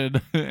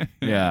 God. Like,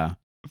 yeah.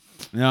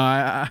 No,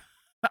 I've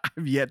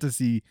yet to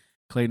see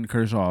Clayton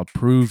Kershaw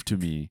prove to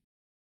me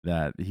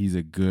that he's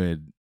a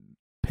good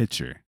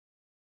pitcher.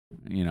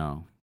 I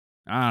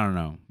don't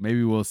know.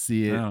 Maybe we'll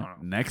see it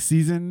next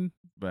season,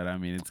 but I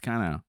mean, it's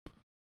kind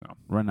of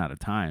run out of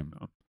time.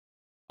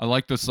 I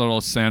like this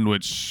little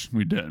sandwich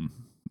we did.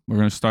 We're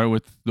going to start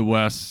with the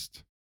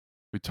West.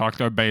 We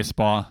talked our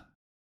baseball.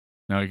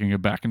 Now we can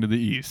get back into the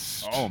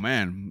East. Oh,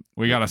 man.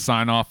 We got to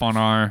sign off on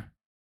our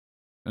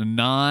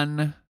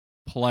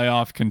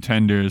non-playoff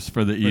contenders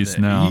for the East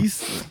now.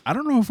 East? I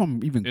don't know if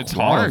I'm even it's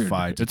qualified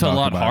hard. to It's talk a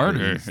lot about harder.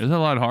 the It's East. a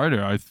lot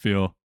harder, I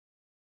feel.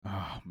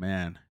 Oh,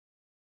 man.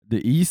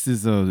 The East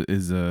is a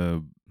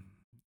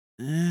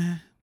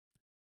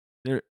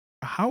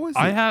how is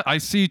it? I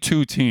see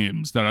 2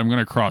 teams that I'm going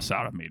to cross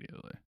out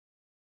immediately.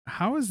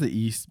 How has the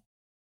East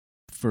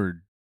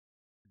for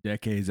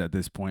decades at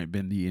this point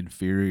been the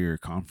inferior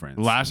conference?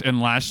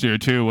 Last year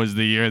too was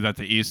the year that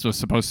the East was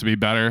supposed to be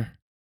better,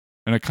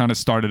 and it kind of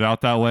started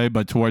out that way.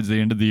 But towards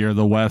the end of the year,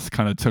 the West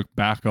kind of took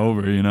back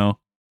over.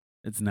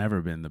 It's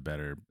never been the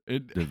better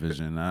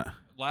division.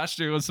 Last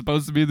year was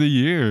supposed to be the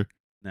year.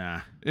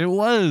 Nah, it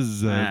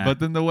was, but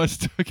then the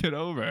West took it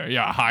over.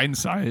 Yeah,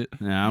 hindsight.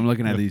 Yeah, I'm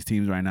looking at these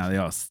teams right now. They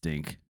all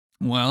stink.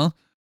 Well,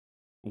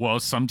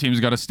 some teams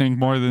got to stink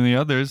more than the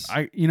others.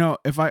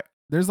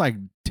 There's like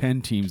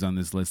 10 teams on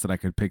this list that I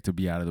could pick to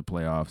be out of the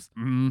playoffs.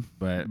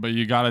 But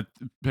you got to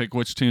pick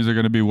which teams are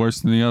going to be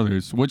worse than the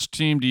others. Which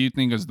team do you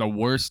think is the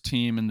worst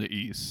team in the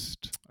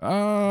East?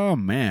 Oh,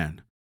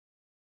 man.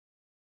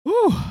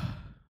 Whew.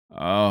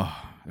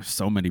 Oh, there's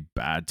so many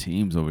bad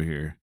teams over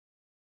here.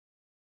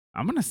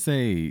 I'm going to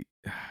say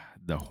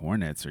the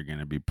Hornets are going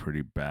to be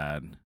pretty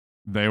bad.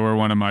 They were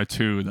one of my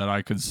 2 that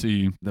I could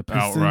see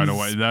out right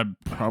away. That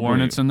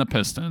Hornets and the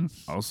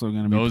Pistons. Also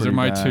going to be those are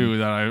my bad. 2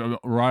 that I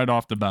right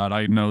off the bat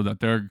I know that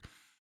they're.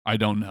 I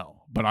don't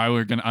know, but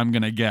I'm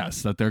gonna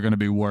guess that they're gonna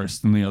be worse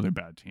than the other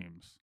bad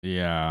teams.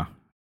 Yeah,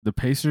 the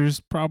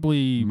Pacers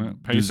probably.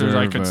 Pacers,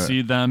 I could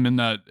see them in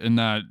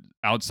that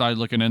outside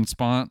looking in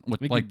spot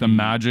with like the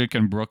Magic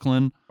and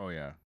Brooklyn. Oh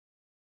yeah,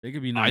 they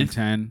could be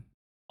 9-10.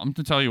 I'm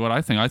to tell you what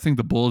I think. I think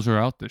the Bulls are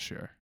out this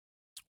year.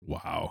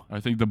 Wow, I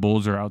think the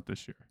Bulls are out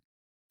this year.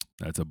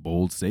 That's a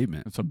bold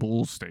statement. It's a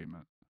bold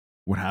statement.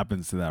 What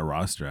happens to that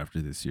roster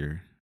after this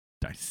year?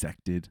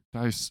 Dissected.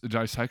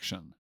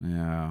 Dissection.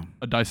 Yeah.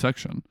 A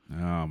dissection.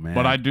 Oh, man.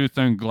 But I do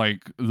think,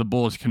 like, the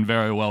Bulls can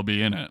very well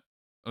be in it.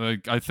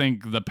 Like, I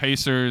think the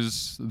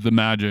Pacers, the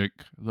Magic,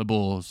 the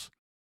Bulls,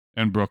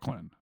 and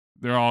Brooklyn,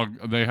 they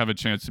have a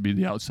chance to be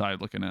the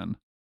outside looking in.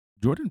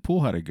 Jordan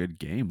Poole had a good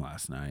game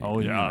last night. Oh,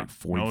 yeah. Like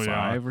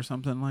 45 or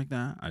something like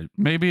that.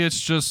 Maybe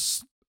it's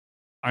just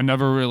I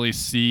never really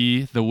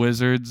see the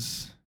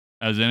Wizards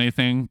as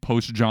anything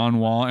post John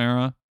Wall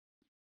era,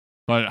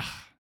 but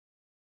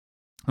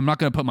I'm not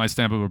going to put my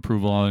stamp of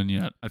approval on it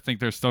yet. I think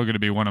they're still going to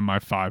be one of my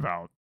 5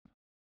 out.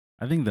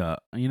 I think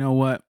you know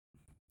what?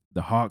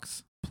 The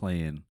Hawks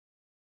playing.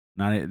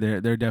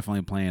 They're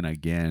definitely playing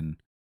again.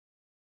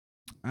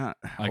 I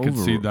could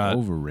see that.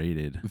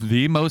 Overrated.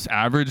 The most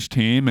average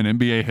team in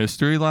NBA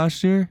history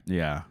last year?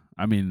 Yeah.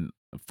 I mean,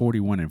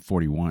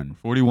 41-41.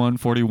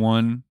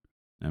 41-41.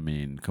 I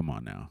mean, come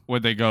on now.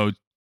 Would they go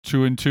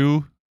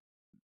 2-2?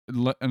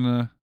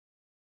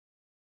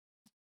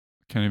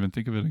 Can't even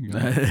think of it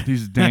again.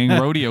 These dang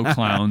rodeo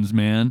clowns,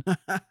 man.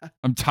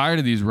 I'm tired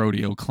of these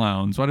rodeo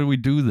clowns. Why did we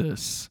do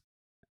this?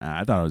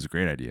 I thought it was a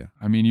great idea.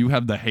 I mean, you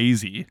have the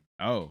hazy.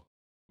 Oh,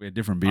 we had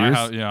different beers.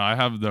 I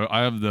have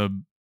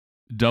the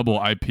double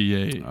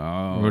IPA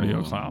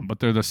rodeo clown, but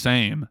they're the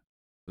same.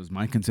 Was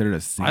mine considered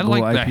a single I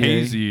like IPA? the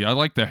hazy. I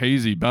like the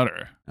hazy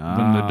better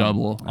than the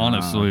double.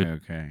 Honestly,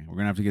 okay. We're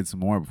gonna have to get some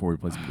more before we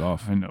play some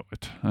golf. I know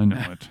it.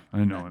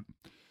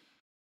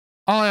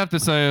 All I have to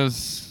say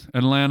is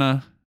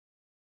Atlanta,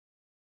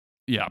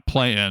 yeah,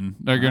 play in.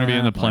 They're going to be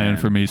in the play in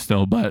for me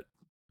still, but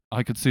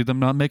I could see them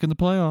not making the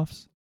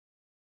playoffs.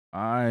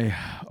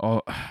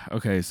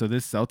 Okay, so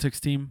this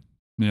Celtics team,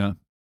 Yeah.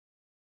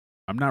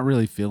 I'm not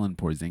really feeling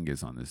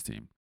Porzingis on this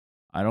team.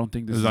 I don't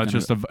think this Is is that gonna,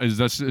 just a is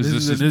this this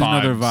just is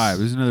another vibes? vibe.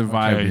 This is another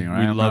vibe Okay, thing, right?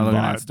 We I'm love not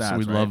looking at vibes. stats,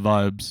 We right? love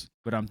vibes.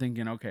 But I'm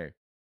thinking, okay,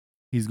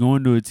 he's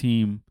going to a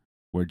team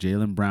where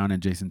Jaylen Brown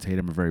and Jason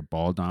Tatum are very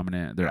ball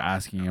dominant. They're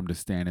asking him to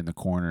stand in the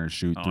corner,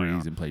 shoot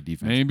threes, and play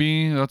defense.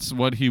 Maybe that's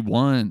what he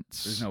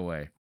wants. There's no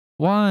way.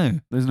 Why?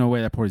 There's no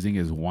way that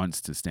Porzingis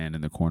wants to stand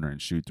in the corner and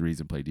shoot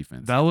threes and play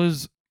defense. That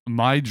was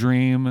my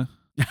dream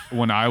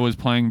when I was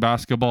playing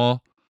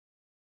basketball.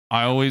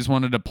 I always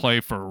wanted to play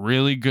for a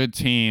really good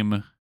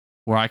team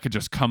where I could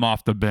just come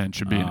off the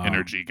bench and be an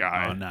energy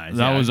guy. Oh, nice.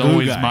 That was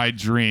always my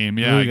dream.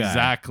 Yeah,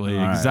 exactly.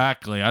 Right.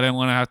 Exactly. I didn't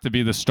want to have to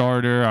be the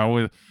starter. I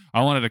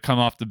wanted to come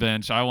off the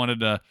bench. I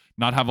wanted to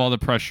not have all the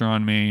pressure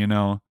on me, you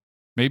know.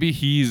 Maybe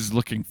he's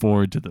looking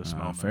forward to this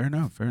moment. Fair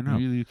enough.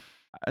 Maybe,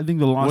 I think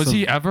the loss was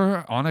he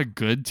ever on a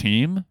good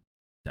team?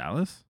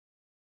 Dallas?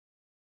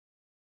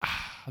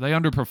 They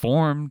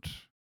underperformed.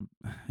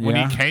 When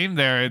he came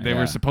there, they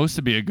were supposed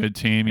to be a good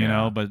team, you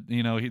know, but,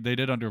 you know, they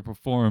did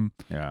underperform.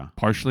 Yeah.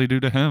 Partially due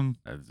to him.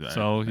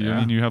 So, I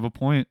mean, you have a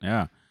point.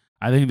 Yeah.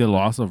 I think the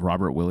loss of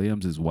Robert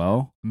Williams as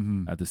well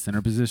Mm-hmm. at the center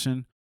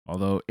position,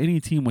 although any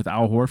team with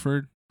Al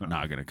Horford,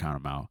 not going to count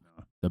him out.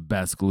 The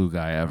best glue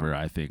guy ever,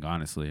 I think,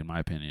 honestly, in my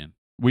opinion.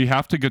 We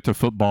have to get to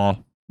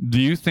football.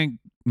 Do you think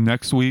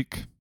next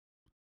week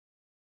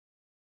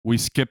we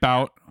skip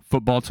out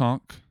football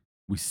talk?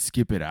 We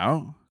skip it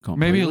out?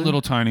 Completely? Maybe a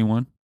little tiny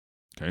one.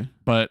 Okay.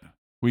 But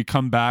we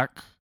come back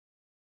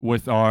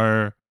with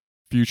our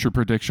future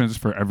predictions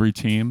for every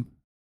team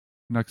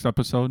next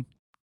episode.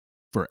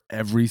 For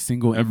every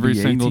single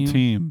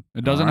team.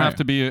 It doesn't have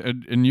to be,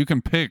 and you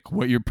can pick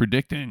what you're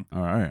predicting.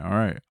 All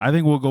right. I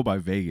think we'll go by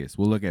Vegas.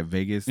 We'll look at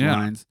Vegas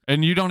lines.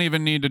 And you don't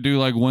even need to do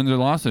like wins or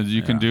losses.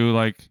 You can do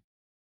like,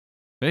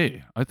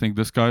 hey, I think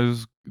this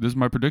is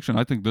my prediction.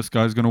 I think this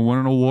guy's going to win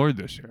an award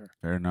this year.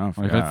 Fair enough.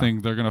 Like I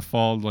think they're going to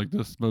fall like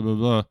this, blah, blah,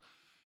 blah.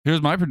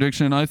 Here's my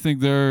prediction. I think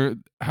they're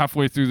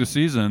halfway through the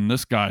season.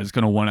 This guy's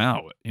going to win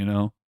out, you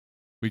know?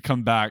 We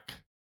come back.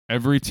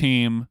 Every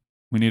team,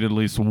 we need at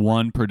least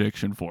one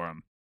prediction for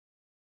them.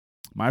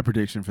 My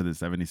prediction for the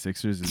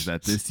 76ers is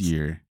that this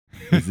year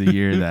is the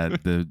year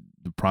that the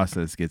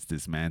process gets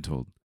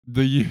dismantled.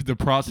 The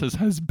process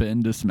has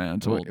been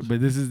dismantled. But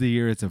this is the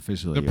year it's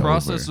officially The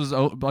process was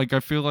like,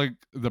 I feel like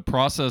the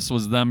process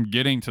was them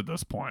getting to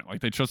this point.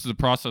 Like they trusted the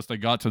process. They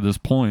got to this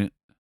point.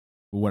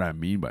 What I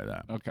mean by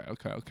that. Okay.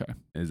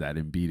 Is that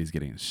Embiid is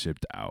getting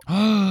shipped out.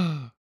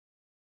 To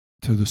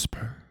the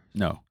Spurs.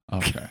 No.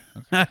 Okay.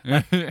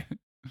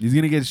 He's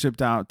going to get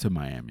shipped out to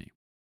Miami.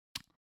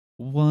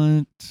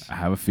 What? I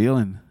have a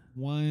feeling.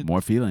 What?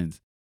 More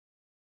feelings.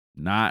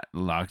 Not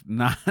locked,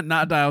 not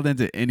dialed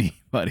into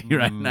anybody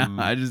right now.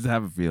 I just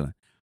have a feeling.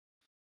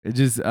 It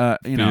just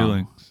you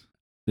know,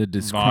 the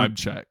vibe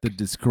check. The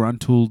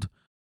disgruntled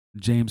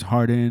James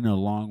Harden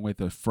along with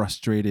a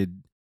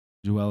frustrated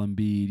Joel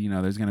Embiid. You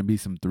know, there's going to be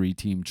some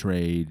 3-team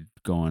trade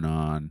going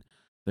on.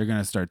 They're going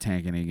to start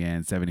tanking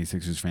again.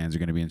 76ers fans are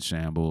going to be in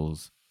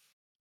shambles.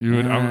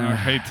 I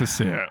hate to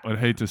see it. I'd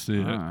hate to see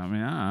it. I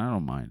mean, I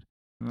don't mind.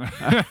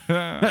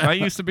 That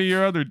used to be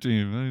your other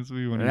team. That used to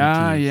be one of your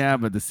teams. Yeah,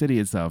 but the city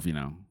itself, you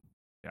know.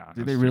 Yeah,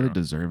 do they really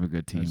deserve a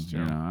good team? You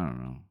know, I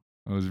don't know.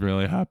 I was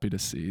really happy to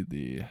see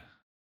the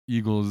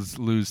Eagles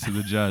lose to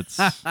the Jets.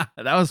 That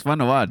was fun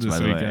to watch, by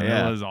the way.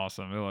 Yeah. It was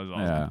awesome.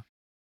 Yeah.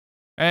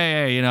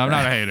 Hey, you know, I'm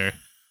not a hater.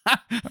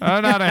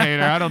 I'm not a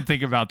hater. I don't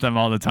think about them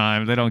all the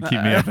time. They don't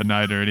keep me up at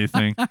night or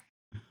anything.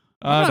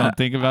 I don't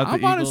think about the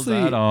Eagles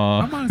at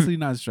all. I'm honestly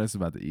not stressed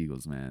about the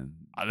Eagles, man.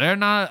 They're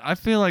not. I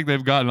feel like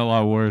they've gotten a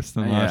lot worse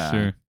than last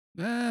year.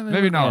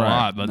 Maybe not a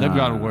lot, but they've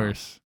gotten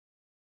worse.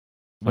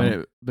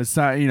 But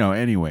besides, you know,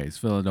 anyways,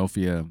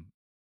 Philadelphia.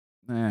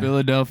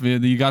 Philadelphia,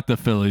 you got the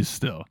Phillies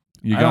still.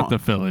 You got the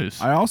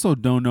Phillies. I also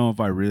don't know if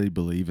I really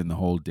believe in the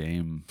whole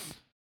Dame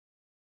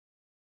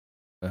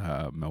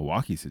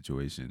Milwaukee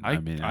situation.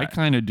 I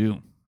kind of do.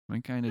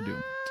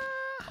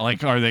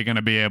 Like, are they going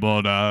to be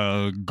able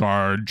to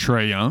guard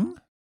Trae Young?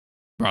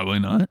 Probably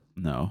not.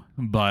 No.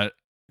 But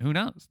who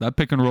knows? That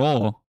pick and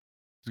roll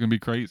is going to be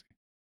crazy.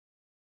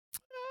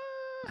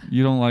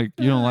 You don't like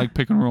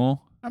pick and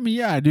roll? I mean,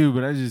 yeah, I do,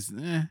 but I just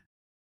you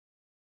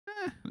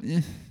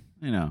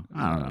know,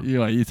 I don't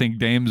know. You think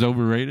Dame's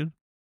overrated?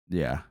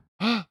 Yeah.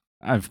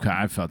 I've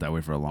felt that way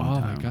for a long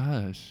time. Oh my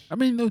gosh. I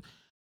mean,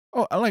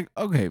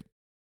 okay,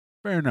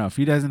 fair enough.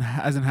 He hasn't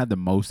had the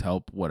most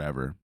help,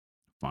 whatever.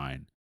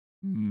 Fine.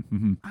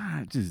 Mm-hmm.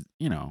 Just,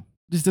 you know,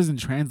 just doesn't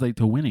translate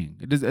to winning.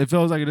 It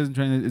feels like it doesn't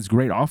translate. It's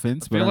great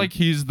offense. I feel like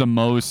he's the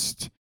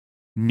most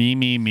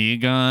me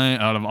guy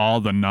out of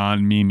all the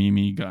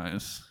non-me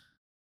guys.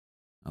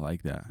 I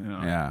like that.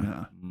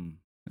 Yeah.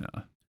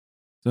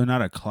 So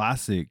not a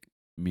classic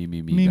me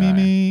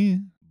guy.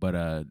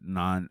 but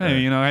non.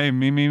 Hey, hey,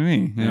 me,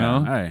 you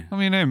know? Hey. I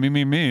mean, hey,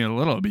 me, a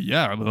little bit,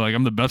 yeah. But like,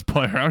 I'm the best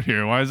player out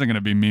here. Why is it going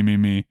to be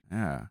me?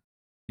 Yeah.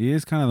 He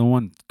is kind of the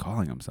one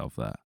calling himself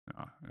that.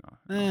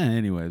 Yeah.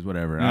 Anyways,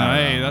 whatever.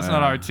 Hey, that's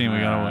not our team. We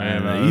got to worry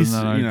about the East.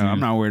 team. I'm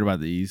not worried about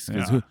the East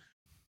because Yeah.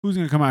 who's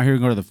going to come out here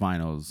and go to the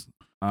finals?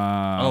 You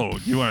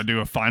want to do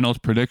a finals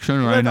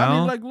prediction right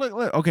now? I mean,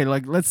 look, okay,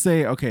 let's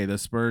say, the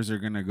Spurs are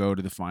going to go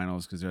to the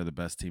finals because they're the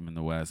best team in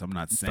the West. I'm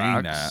not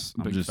saying Facts. that.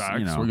 I'm Big just,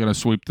 facts. We're going to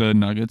sweep the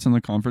Nuggets in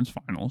the conference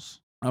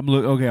finals. I'm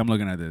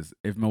looking at this.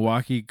 If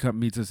Milwaukee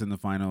meets us in the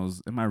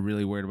finals, am I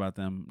really worried about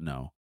them?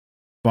 No.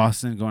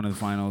 Boston going to the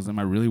finals, am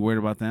I really worried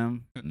about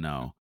them?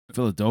 No.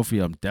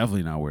 Philadelphia, I'm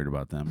definitely not worried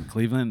about them.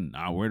 Cleveland,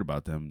 not worried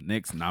about them.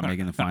 Knicks, not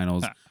making the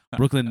finals.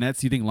 Brooklyn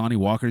Nets, you think Lonnie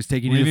Walker's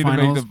taking you to the finals?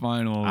 We need to make the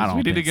finals. I don't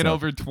We need to think get so.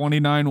 over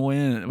 29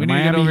 wins. We need to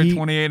Miami get over Heat-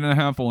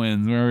 28.5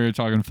 wins where we were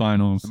talking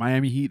finals. The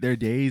Miami Heat, their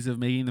days of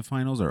making the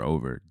finals are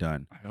over.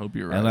 Done. I hope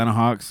you're right. Atlanta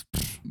Hawks,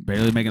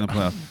 barely making the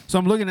playoffs. So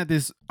I'm looking at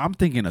this. I'm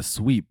thinking a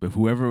sweep. If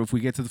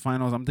we get to the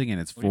finals, I'm thinking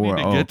it's 4-0. We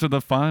need to get to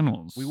the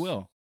finals. We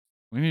will.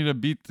 We need to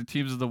beat the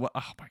teams of the West.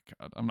 Oh, my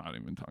God. I'm not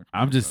even talking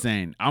I'm about just that.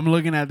 saying. I'm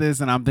looking at this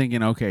and I'm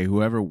thinking, okay,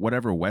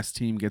 whatever West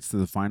team gets to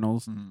the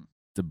finals,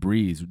 the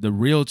breeze. The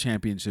real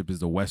championship is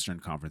the Western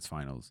Conference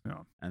Finals.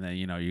 Yeah. And then,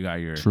 you got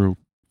your True.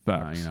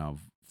 Facts.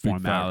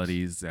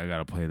 formalities. I got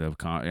to play the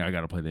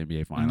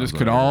NBA finals. And this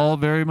could whatever. all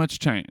very much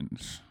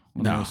change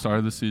when No. the start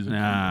of the season.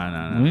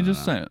 No. Let me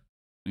just say it.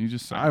 You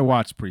just say I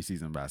watched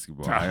preseason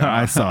basketball.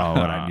 I saw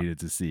what I needed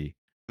to see.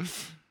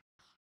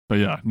 But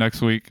yeah,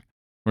 next week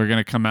we're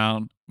gonna come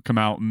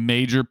out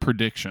major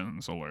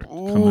predictions alert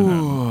coming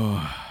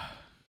in.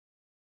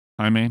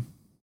 I mean,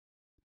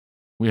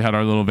 we had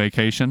our little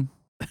vacation.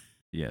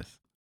 Yes.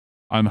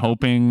 I'm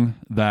hoping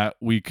that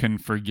we can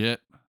forget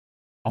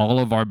all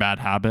of our bad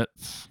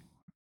habits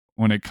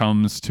when it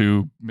comes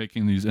to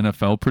making these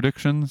NFL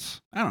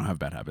predictions. I don't have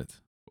bad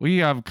habits. We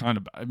have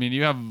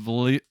you have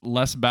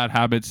less bad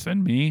habits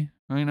than me,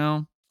 I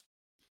know.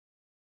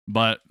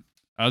 But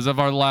as of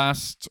our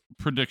last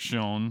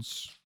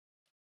predictions,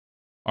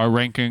 our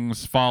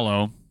rankings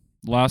follow.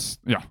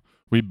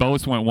 We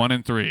both went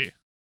 1-3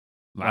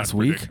 Last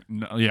week?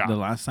 No, yeah. The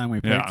last time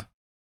we picked? Yeah.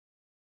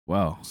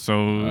 Well.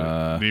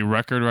 So the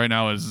record right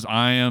now is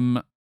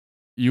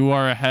you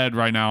are ahead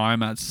right now.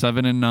 I'm at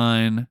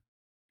 7-9.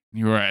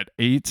 You are at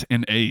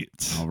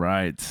 8-8. All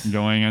right.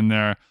 Going in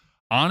there.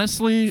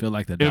 Honestly, I feel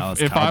like the Dallas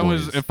if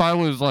Cowboys. if I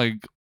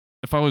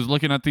was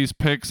looking at these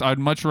picks, I'd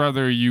much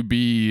rather you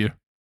be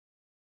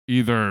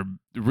either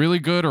really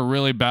good or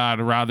really bad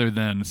rather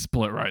than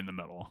split right in the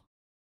middle.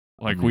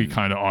 We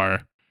kind of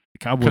are.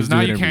 Because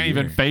now you can't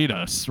even fade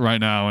us right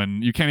now,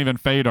 and you can't even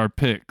fade our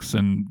picks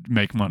and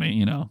make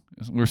money,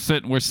 We're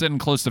sitting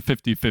close to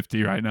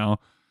 50-50 right now.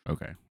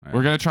 Okay. Right.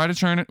 We're going to try to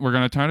turn it. We're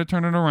going to try to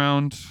turn it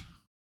around.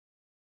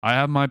 I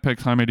have my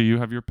picks. Jaime, do you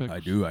have your picks? I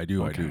do.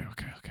 Okay.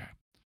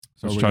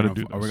 So Let's try to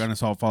do this. Are we going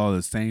to follow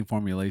the same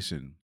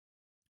formulation?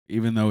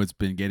 Even though it's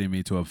been getting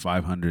me to a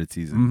 500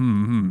 season.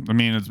 Mm-hmm. I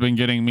mean, it's been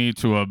getting me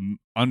to a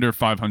under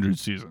 500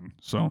 season.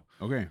 So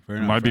okay, fair it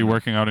enough. might be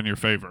working out in your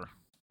favor.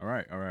 All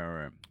right.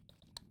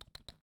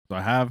 So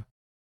I have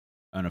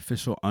an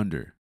official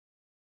under.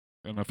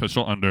 An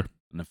official under.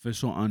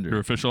 Your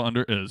official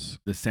under is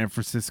the San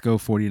Francisco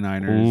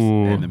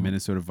 49ers and the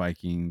Minnesota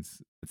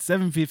Vikings at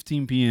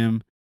 7:15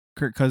 p.m.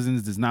 Kirk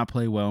Cousins does not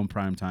play well in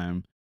prime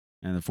time.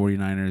 And the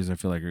 49ers, I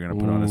feel like, are going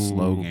to put on a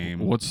slow game.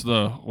 What's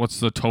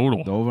the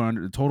total?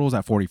 The total's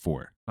at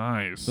 44.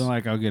 Nice. I feel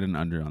like I'll get an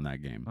under on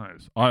that game.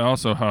 Nice. I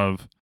also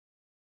have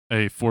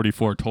a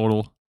 44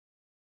 total.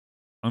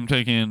 I'm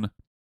taking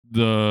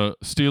the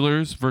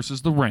Steelers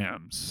versus the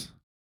Rams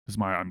is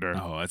my under.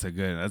 Oh, that's a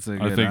good I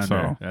think under.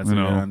 so. That's a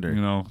good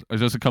under.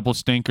 Just a couple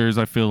stinkers.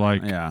 I feel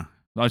like yeah.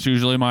 That's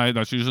usually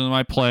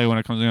my play when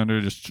it comes to under.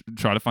 Just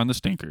try to find the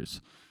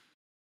stinkers.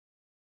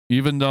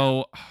 Even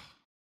though,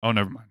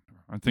 never mind.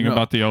 I'm thinking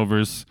about the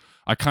overs.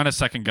 I kind of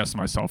second guessed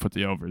myself with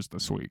the overs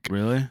this week.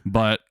 Really?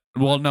 But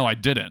no, I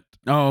didn't.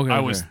 Oh, okay. I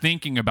was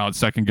thinking about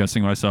second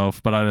guessing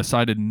myself, but I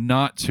decided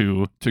not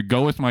to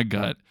go with my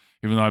gut,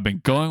 even though I've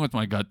been going with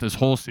my gut this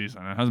whole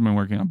season. It hasn't been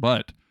working out.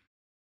 But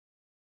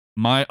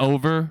my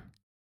over,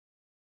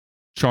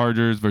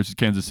 Chargers versus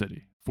Kansas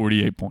City,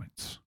 48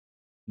 points.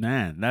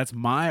 Man, that's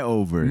my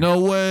over. No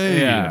way.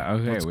 Yeah.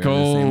 Okay. Let's we go.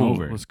 have the same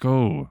over. Let's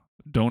go.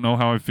 Don't know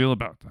how I feel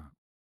about that.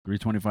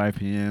 3:25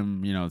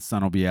 p.m. The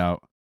sun will be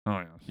out.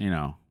 Oh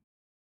yeah.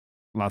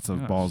 Lots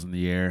of balls in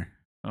the air.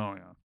 Oh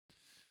yeah.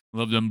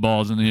 Love them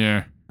balls in the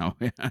air. Oh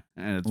yeah.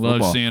 Love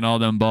football. Seeing all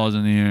them balls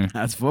in the air.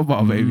 That's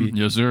football, baby.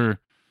 Yes, sir.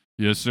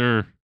 Yes,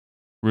 sir.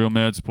 Real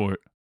mad sport.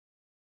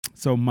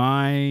 So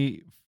let's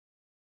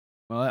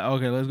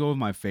go with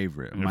my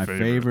favorite. My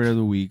favorite of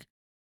the week.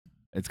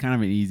 It's kind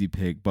of an easy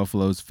pick.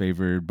 Buffalo's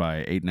favored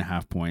by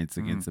 8.5 points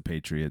against the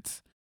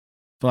Patriots.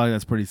 Feel like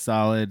that's pretty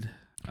solid.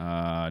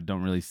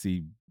 Don't really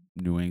see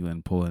New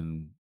England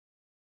pulling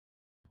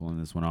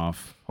this one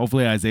off.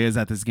 Hopefully Isaiah's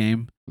at this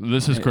game.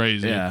 This is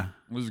crazy. Yeah.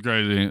 It was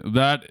crazy.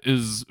 That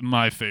is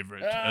my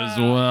favorite as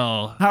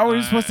well. How are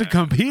we supposed to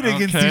compete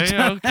against each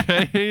other?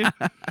 Okay.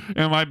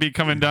 It might be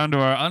coming down to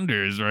our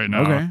unders right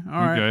now. Okay,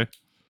 all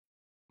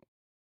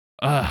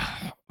right.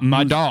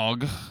 My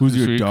dog. Who's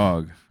this your week.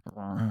 dog?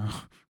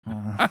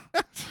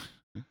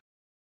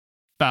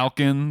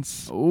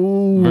 Falcons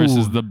Ooh.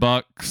 versus the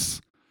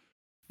Bucks.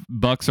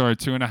 Bucks are a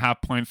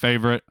 2.5-point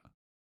favorite.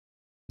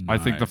 Nice.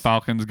 I think the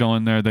Falcons go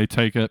in there. They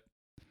take it.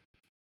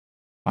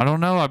 I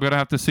don't know. I'm going to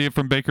have to see it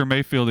from Baker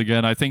Mayfield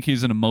again. I think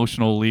he's an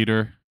emotional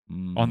leader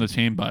on the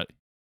team, but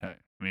hey,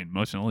 I mean,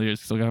 emotional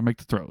leaders still got to make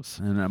the throws.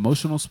 An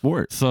emotional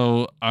sport.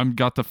 So I've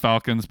got the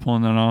Falcons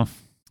pulling that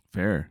off.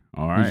 Fair.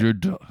 All right.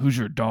 Who's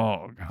your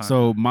dog?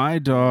 So my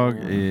dog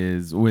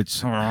is,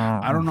 which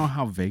I don't know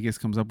how Vegas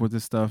comes up with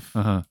this stuff.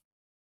 Uh-huh.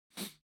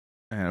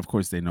 And of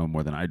course, they know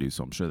more than I do,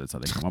 so I'm sure that's how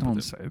they come up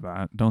with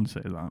it. Don't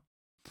say that.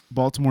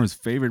 Baltimore is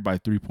favored by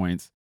 3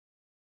 points,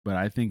 but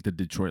I think the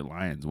Detroit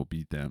Lions will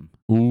beat them.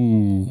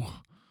 Ooh.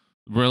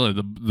 Really?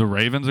 The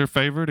Ravens are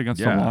favored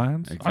against the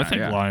Lions? Exactly, I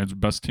think Lions are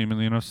best team in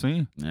the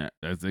NFC. Yeah,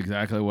 that's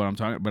exactly what I'm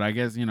talking about. But I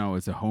guess,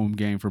 it's a home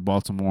game for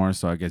Baltimore,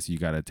 so I guess you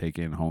got to take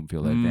in home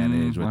field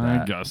advantage with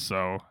that. I guess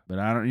so. But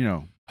I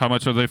don't, How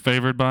much are they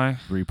favored by?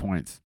 3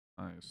 points.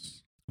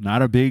 Nice.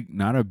 Not a big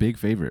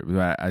favorite.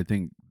 But I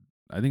think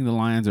the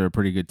Lions are a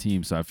pretty good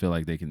team, so I feel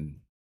like they're going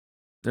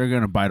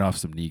to bite off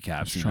some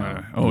kneecaps.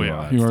 Oh,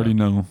 yeah. You already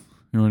know.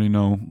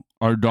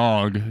 Our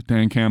dog,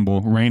 Dan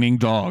Campbell, reigning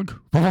dog.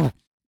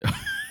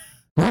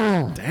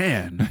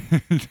 Dan.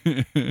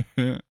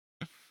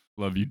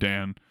 Love you,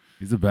 Dan.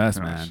 He's the best,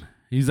 man.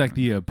 He's like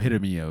the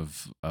epitome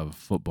of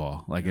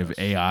football. Like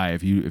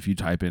if you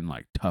type in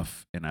like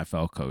tough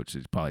NFL coach,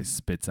 it probably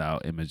spits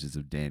out images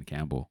of Dan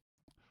Campbell.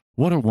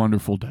 What a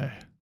wonderful day.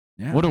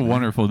 Yeah, what a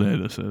wonderful day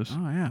this is.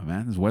 Oh yeah,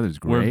 man. This weather's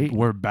great.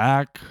 We're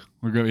back.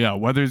 We're good. Yeah,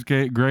 weather's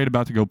great.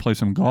 About to go play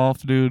some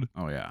golf, dude.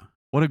 Oh yeah.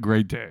 What a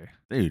great day.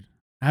 Dude.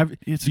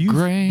 It's a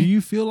great do you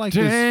feel like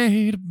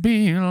day to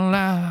be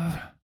alive.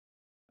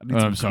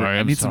 I'm sorry.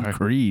 I need some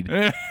Creed.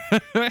 Do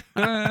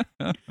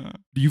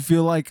you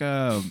feel like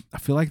I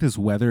feel like this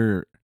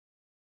weather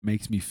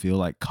makes me feel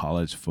like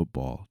college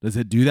football. Does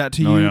it do that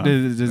to you? Yeah.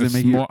 Does it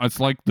make you? It's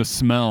like the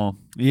smell.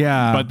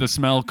 Yeah. But the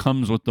smell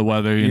comes with the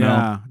weather, you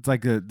know? It's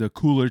like the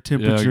cooler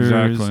temperatures.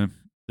 Yeah, exactly.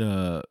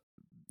 The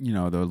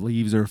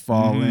leaves are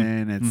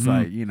falling. It's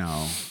like,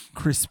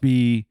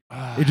 crispy.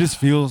 It just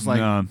feels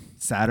like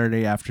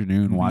Saturday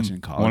afternoon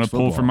watching college football. I want to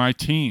pull for my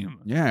team.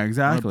 Yeah,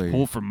 exactly.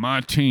 Pull for my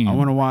team. I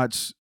want to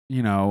watch,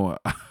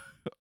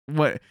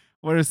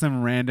 what are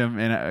some random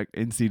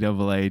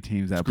NCAA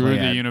teams that Screw play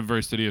the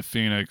University of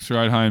Phoenix,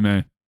 right,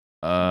 Jaime?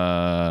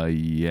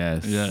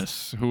 Yes.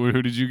 Yes. Who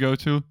did you go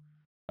to?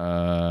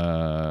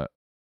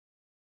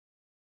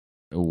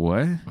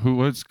 What?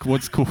 What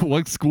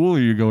school are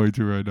you going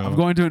to right now? I'm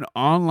going to an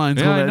online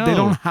school. Yeah, they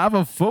don't have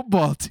a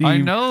football team. I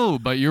know,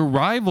 but your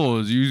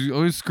rivals. You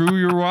always screw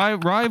your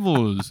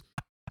rivals.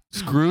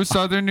 Screw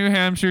Southern New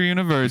Hampshire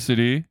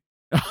University.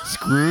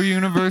 Screw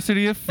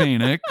University of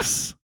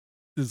Phoenix.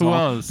 Who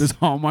else? This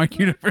Hallmark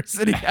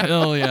University.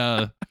 Hell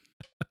yeah.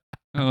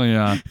 Hell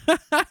yeah.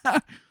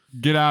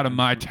 Get out of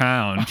my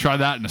town. Try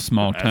that in a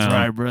small town. That's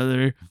right,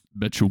 brother.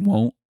 Bet you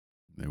won't.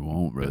 They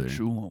won't, brother. Bet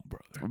you won't,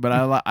 brother.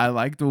 But I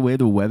like the way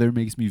the weather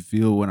makes me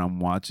feel when I'm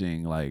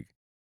watching like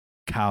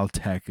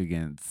Caltech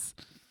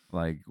against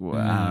like I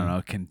don't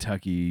know,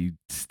 Kentucky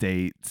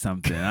State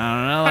something. I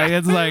don't know. Like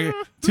it's like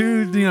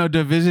two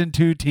Division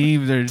II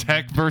teams are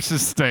Tech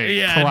versus State.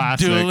 Yeah,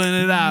 classic. dueling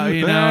it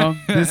out.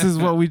 This is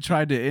what we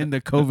tried to end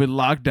the COVID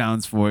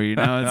lockdowns for. It's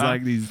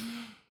like these.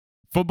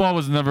 Football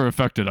was never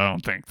affected, I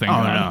don't think. Thank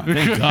God. No.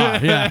 Thank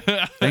God. Yeah.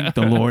 Thank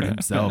the Lord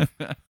himself.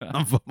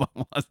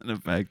 Football wasn't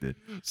affected.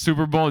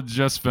 Super Bowl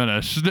just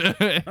finished.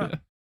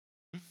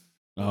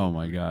 Oh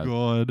my God.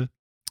 God.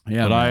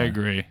 Yeah. But I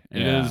agree.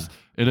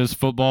 It is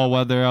football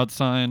weather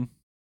outside.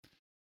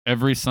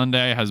 Every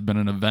Sunday has been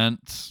an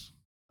event.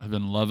 I've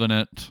been loving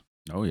it.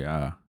 Oh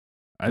yeah.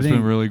 It's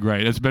been really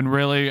great. It's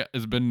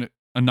been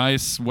a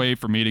nice way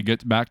for me to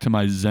get back to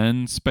my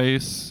Zen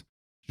space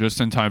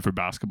just in time for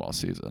basketball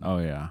season. Oh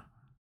yeah.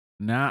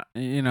 Now,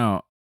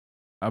 I'm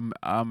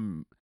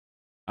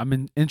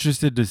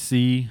interested to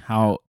see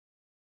how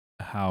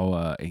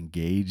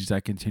engaged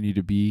I continue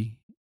to be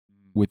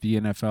with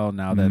the NFL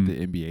now that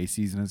the NBA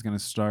season is going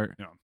to start.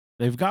 Yeah.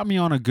 They've got me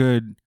on a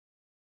good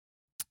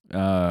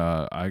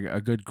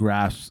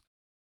grasp.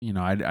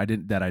 I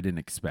didn't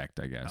expect,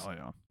 I guess. Oh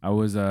yeah. I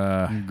was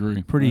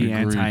agree. pretty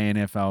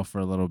anti-NFL for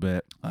a little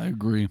bit. I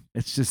agree.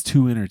 It's just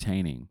too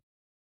entertaining.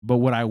 But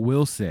what I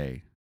will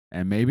say,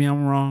 and maybe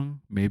I'm wrong,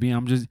 maybe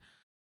I'm just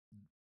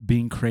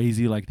being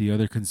crazy like the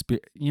other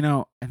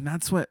and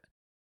that's what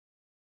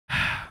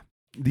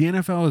the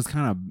NFL is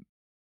kind of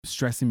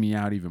stressing me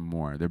out even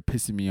more. They're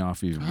pissing me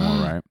off even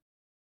more, right?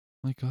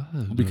 My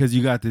God. Because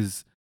you got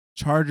this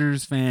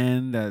Chargers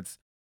fan that's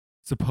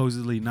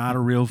supposedly not a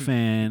real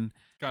fan.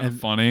 Kind of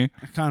funny.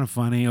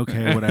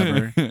 Okay,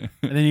 whatever. And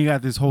then you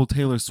got this whole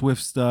Taylor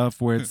Swift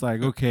stuff where it's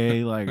like,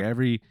 okay, like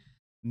every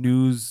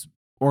news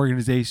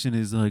organization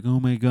is like, oh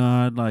my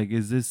God, like,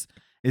 is this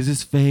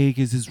fake?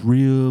 Is this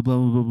real? Blah,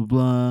 blah, blah, blah,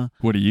 blah.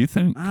 What do you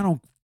think? I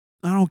don't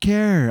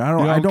care.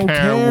 I don't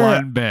care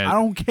one bit. I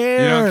don't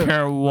care. You don't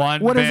care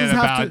one What does bit this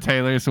have about to-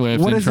 Taylor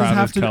Swift What and does this have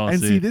Travis to? Kelce. And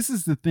see, this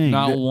is the thing.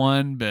 Not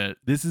one bit.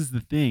 This is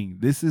the thing.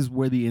 This is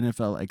where the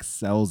NFL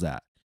excels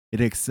at.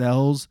 It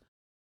excels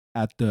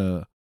at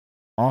the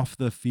off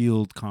the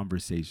field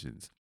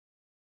conversations.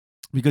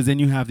 Because then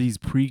you have these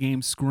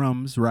pregame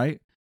scrums,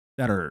 right?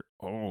 That are,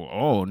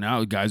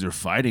 now guys are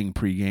fighting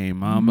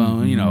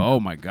pregame. You know, oh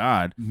my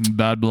God.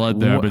 Bad blood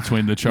there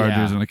between the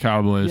Chargers and the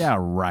Cowboys. Yeah,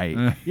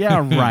 right.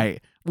 Yeah,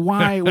 right.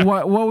 Why?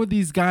 What would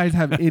these guys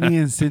have any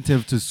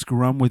incentive to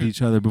scrum with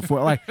each other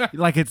before?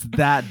 Like it's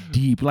that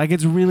deep. Like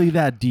it's really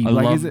that deep.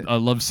 I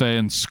love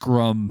saying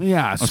scrum.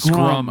 Yeah, A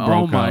scrum Oh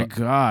broke my out.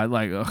 God!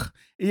 Like, ugh.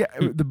 Yeah,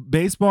 the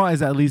baseball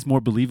is at least more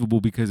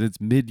believable because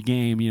it's mid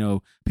game. You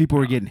know, people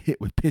are getting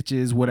hit with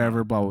pitches,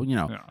 whatever. But you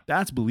know,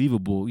 that's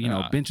believable. You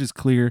know, bench is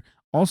clear.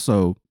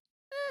 Also,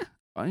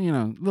 you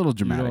know, a little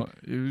dramatic.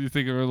 You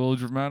think it was a little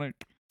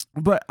dramatic?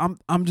 But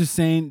I'm just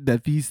saying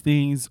that these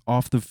things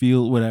off the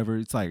field, whatever.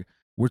 It's like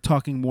we're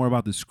talking more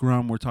about the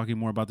scrum. We're talking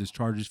more about this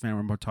Chargers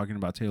fan. We're talking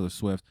about Taylor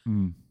Swift.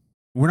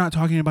 We're not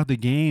talking about the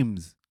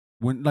games.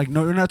 We're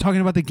not talking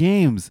about the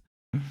games.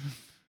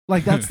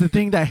 Like that's the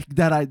thing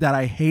that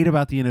I hate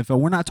about the NFL.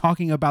 We're not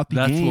talking about the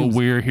games. That's what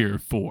we're here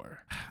for.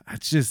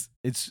 It's just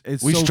it's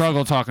We so,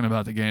 struggle talking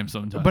about the game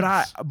sometimes.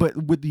 But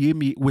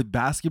with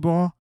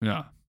basketball,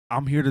 yeah.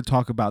 I'm here to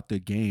talk about the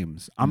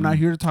games. I'm not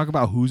here to talk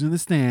about who's in the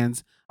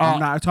stands. I'm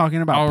not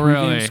talking about pregame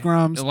really?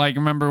 scrums. Like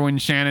remember when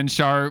Shannon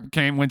Sharp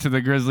went to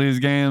the Grizzlies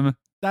game?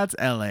 That's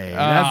LA.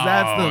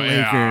 That's the Lakers.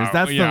 Yeah.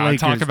 That's the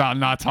Lakers. Talk about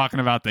not talking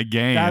about the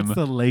game. That's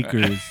the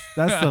Lakers.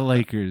 That's the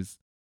Lakers.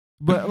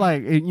 But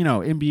like, you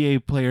know,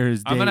 NBA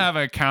players. I'm gonna have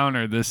a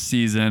counter this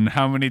season.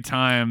 How many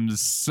times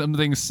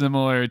something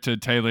similar to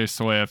Taylor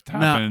Swift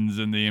happens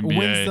in the NBA?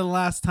 When's the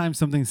last time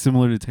something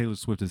similar to Taylor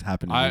Swift has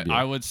happened in the NBA?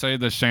 I would say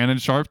the Shannon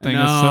Sharp thing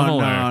is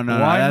similar. No,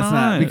 Why that's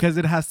not? not? Because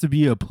it has to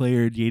be a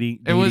player dating.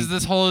 It was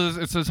this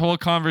whole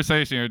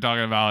conversation you're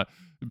talking about.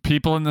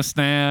 People in the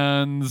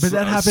stands, but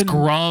that happened.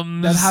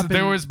 Scrums. That happened.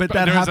 There was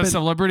a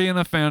celebrity in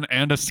the fan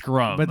and a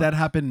scrum. But that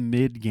happened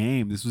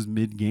mid-game. This was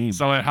mid-game.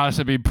 So it has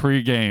to be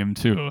pre-game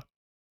too.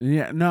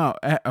 Yeah, no,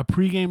 a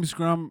pregame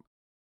scrum.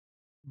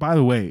 By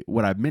the way,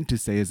 what I meant to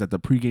say is that the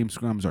pregame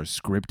scrums are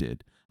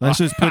scripted. Let's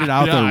just put it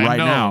out there right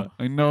now.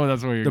 I know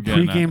that's what you're the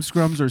getting pregame at.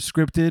 scrums are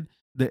scripted.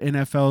 The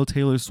NFL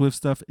Taylor Swift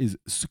stuff is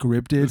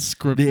scripted. It's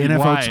scripted. The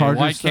NFL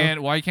Chargers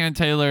Why can't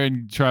Taylor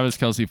and Travis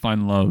Kelce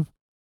find love?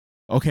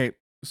 Okay,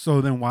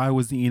 so then why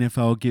was the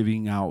NFL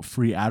giving out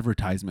free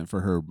advertisement for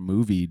her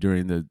movie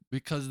during the?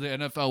 Because the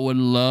NFL would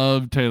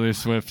love Taylor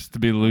Swift to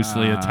be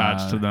loosely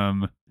attached to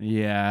them.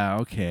 Yeah,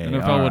 okay. The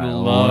NFL would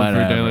love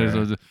for Taylor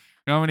Swift.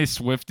 You know how many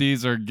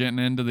Swifties are getting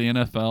into the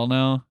NFL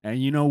now? And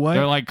you know what?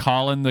 They're like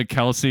calling the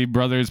Kelce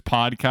Brothers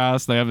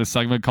podcast. They have a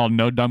segment called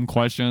No Dumb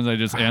Questions. They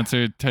just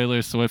answer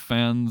Taylor Swift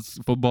fans'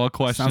 football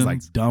questions. Sounds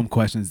like dumb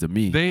questions to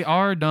me. They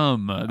are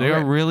dumb. They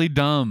are really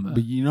dumb.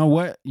 But you know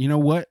what? You know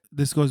what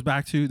this goes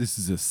back to? This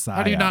is a psyop.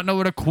 How do you not know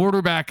what a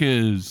quarterback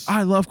is?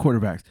 I love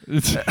quarterbacks.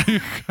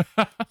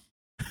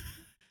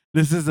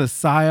 This is a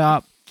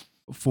psyop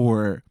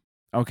for,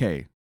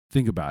 okay,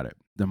 think about it.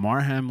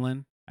 Damar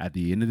Hamlin at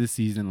the end of the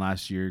season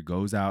last year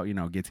goes out, you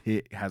know, gets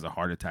hit, has a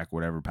heart attack,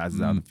 whatever, passes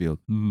out on the field.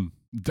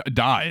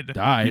 Died. He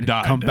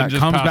died. Comes back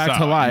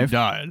to life. He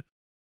died.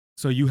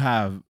 So you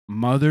have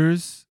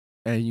mothers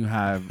and you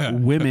have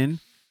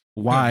women,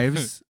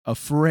 wives,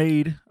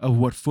 afraid of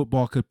what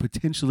football could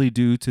potentially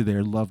do to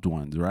their loved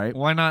ones, right?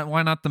 Why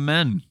not the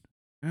men?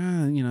 You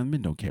know,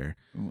 men don't care.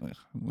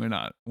 We're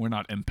not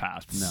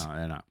empaths. No,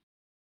 they're not.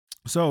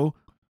 So,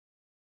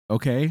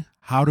 okay,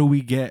 how do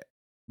we get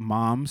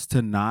moms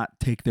to not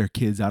take their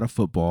kids out of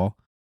football?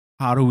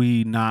 How do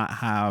we not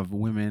have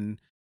women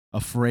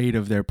afraid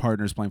of their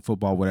partners playing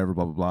football, whatever,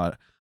 blah, blah,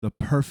 blah.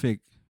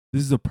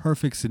 This is a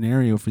perfect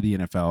scenario for the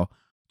NFL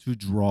to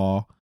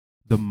draw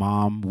the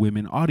mom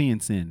women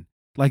audience in.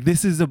 Like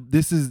this is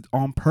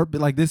on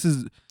purpose. Like this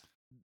is,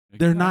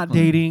 they're not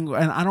dating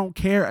and I don't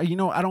care. You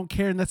know, I don't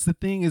care. And that's the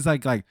thing is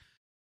like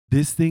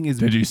this thing is.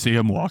 Did you see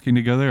them walking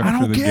together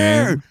after the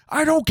game?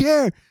 I don't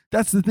care.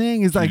 That's the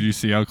thing is like. Did you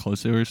see how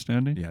close they were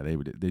standing? Yeah, they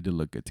did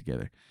look good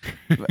together.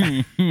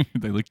 They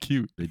look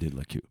cute. They did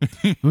look cute.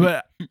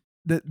 But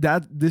that's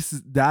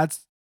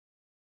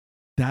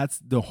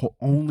the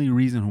only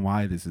reason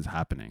why this is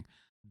happening.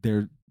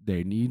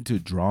 They need to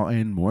draw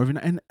in more of an,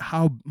 and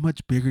how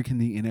much bigger can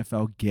the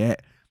NFL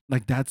get?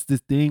 Like that's the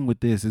thing with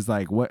this is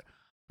like what.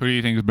 Who do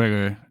you think is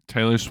bigger,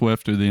 Taylor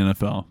Swift or the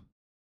NFL?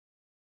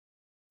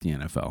 The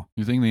NFL.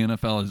 You think the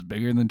NFL is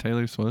bigger than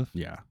Taylor Swift?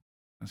 Yeah,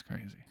 that's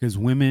crazy. Because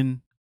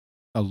women,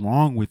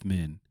 along with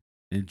men,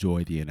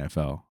 enjoy the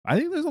NFL. I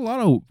think there's a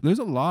lot of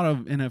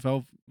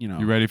NFL. You know,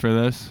 you ready for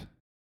this?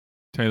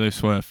 Taylor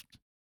Swift,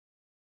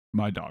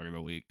 my dog of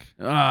the week.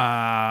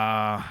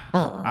 I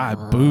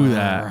boo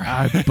that.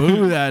 I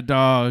boo that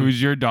dog.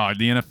 Who's your dog?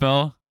 The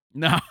NFL?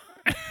 No.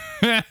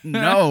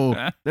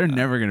 No, they're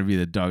never gonna be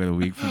the dog of the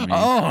week for me.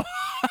 Oh,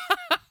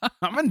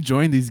 I'm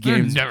enjoying these they're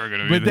games. never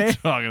gonna be but the they-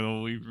 dog of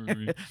the week for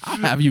me. I'll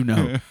have you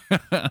know.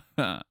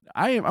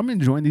 I'm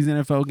enjoying these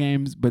NFL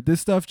games, but this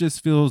stuff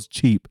just feels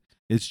cheap.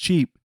 It's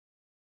cheap.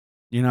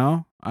 You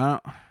know? I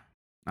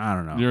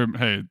don't know.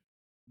 Hey,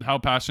 how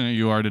passionate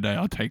you are today,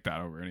 I'll take that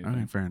over anything.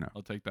 Okay, fair enough.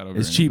 I'll take that over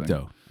It's anything. cheap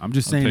though. I'm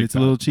just I'll saying take it's that.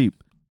 a little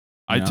cheap.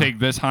 I You know? take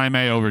this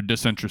Jaime over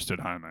disinterested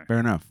Jaime. Fair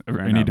enough.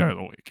 Any day of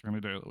the week. Any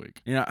day of the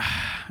week.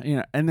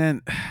 And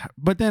then,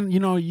 but then,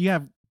 you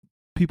have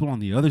people on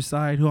the other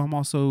side who I'm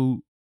also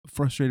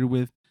frustrated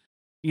with.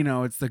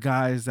 It's the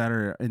guys that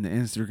are in the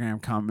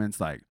Instagram comments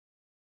like,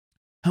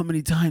 how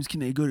many times can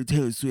they go to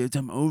Taylor Swift?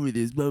 I'm over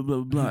this, blah, blah,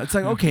 blah. It's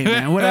like, okay,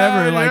 man,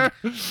 whatever.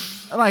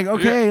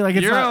 Okay. Like,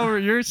 it's you're not, over.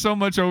 You're so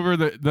much over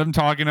them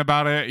talking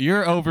about it.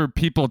 You're over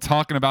people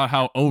talking about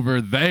how over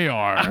they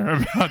are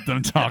about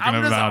them talking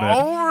I'm just about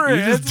it. over it.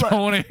 You just It's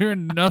don't want to hear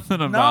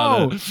nothing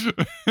about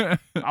it.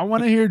 I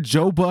want to hear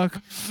Joe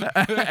Buck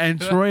and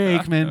Troy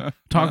Aikman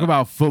talk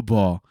about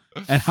football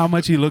and how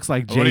much he looks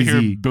like I want to hear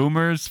Jay-Z.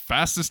 Boomers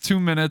fastest 2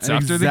 minutes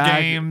after the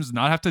Exactly. games.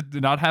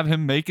 Not have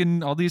him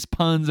making all these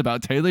puns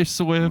about Taylor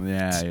Swift.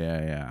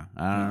 Yeah.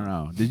 I don't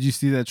know. Did you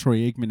see that Troy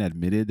Aikman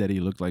admitted that he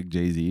looked like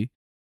Jay-Z?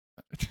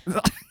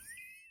 I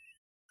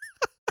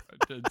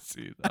did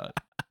see that.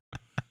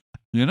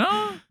 You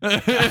know?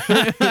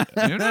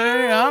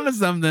 They're onto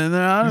something.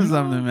 They're onto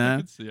something, I man.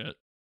 can see it.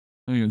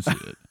 I can see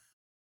it.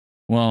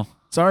 Well,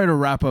 Sorry to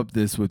wrap up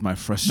this with my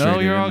frustrated.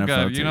 no, you're all NFL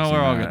good. takes, You know, we're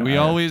all man. good. We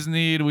always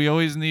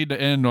need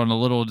to end on a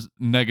little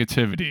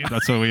negativity.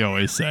 That's what we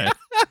always say.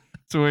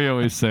 That's what we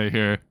always say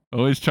here.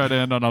 Always try to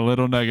end on a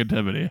little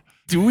negativity.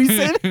 Do we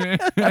say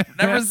that? I've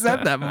never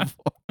said that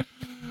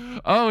before.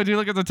 Oh, would you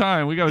look at the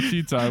time? We got a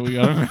tea time. We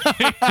got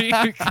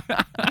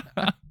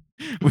to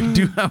We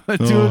do have a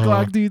 2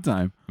 o'clock tea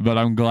time. But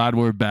I'm glad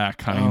we're back,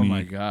 Jaime. Oh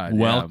my God!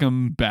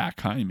 Welcome back,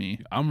 Jaime.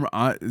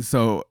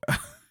 So,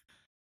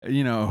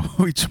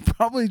 we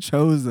probably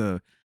chose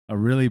a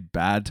really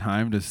bad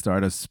time to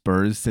start a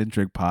Spurs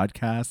centric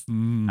podcast,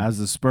 as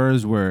the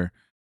Spurs were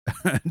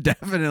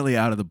definitely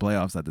out of the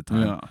playoffs at the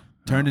time. Yeah.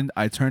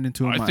 I turned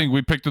into. I think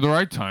we picked the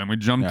right time. We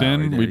jumped Yeah,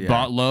 in, we we did, yeah.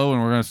 bought low,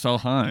 and we're gonna sell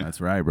high. That's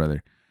right,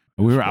 brother.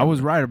 I was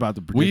right about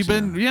the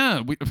prediction.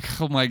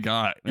 Oh my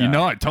God.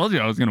 Yeah. I told you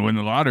I was gonna win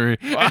the lottery.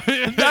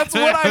 That's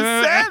what I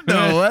said,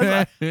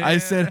 though. I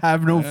said,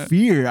 have no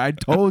fear. I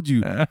told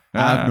you,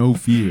 have no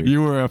fear.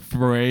 You were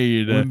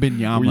afraid.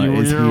 Wembenyama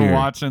is you were here.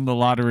 watching the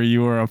lottery.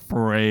 You were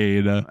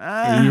afraid.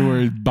 You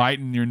were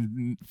biting your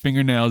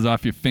fingernails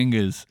off your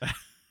fingers.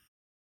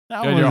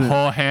 That You had your wasn't-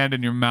 whole hand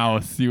in your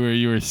mouth.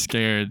 You were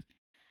scared.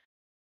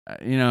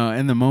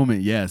 in the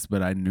moment, yes,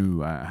 but I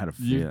knew I had a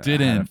feeling. You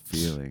didn't.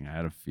 I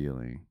had a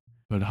feeling.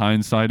 But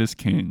hindsight is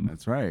king.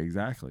 That's right.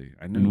 Exactly.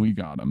 I knew. And we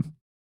got him.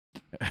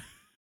 This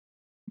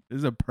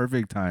is a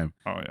perfect time.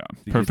 Oh yeah, To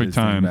get perfect this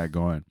thing time. back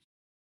going.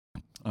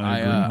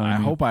 I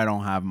agree, hope I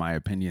don't have my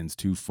opinions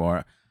too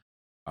far.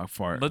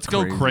 Let's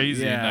go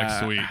crazy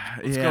next week.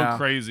 Let's go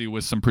crazy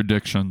with some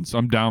predictions.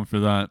 I'm down for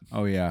that.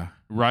 Oh yeah,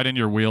 Right in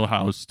your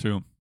wheelhouse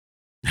too.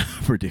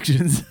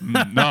 predictions.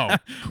 No,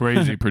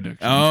 crazy predictions.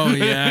 Oh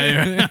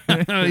yeah,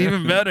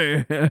 even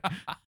better.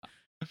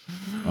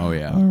 Oh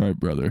yeah. All right,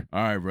 brother.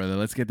 All right, brother.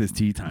 Let's get this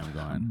tea time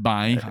going.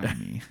 Bye,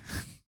 Jaime.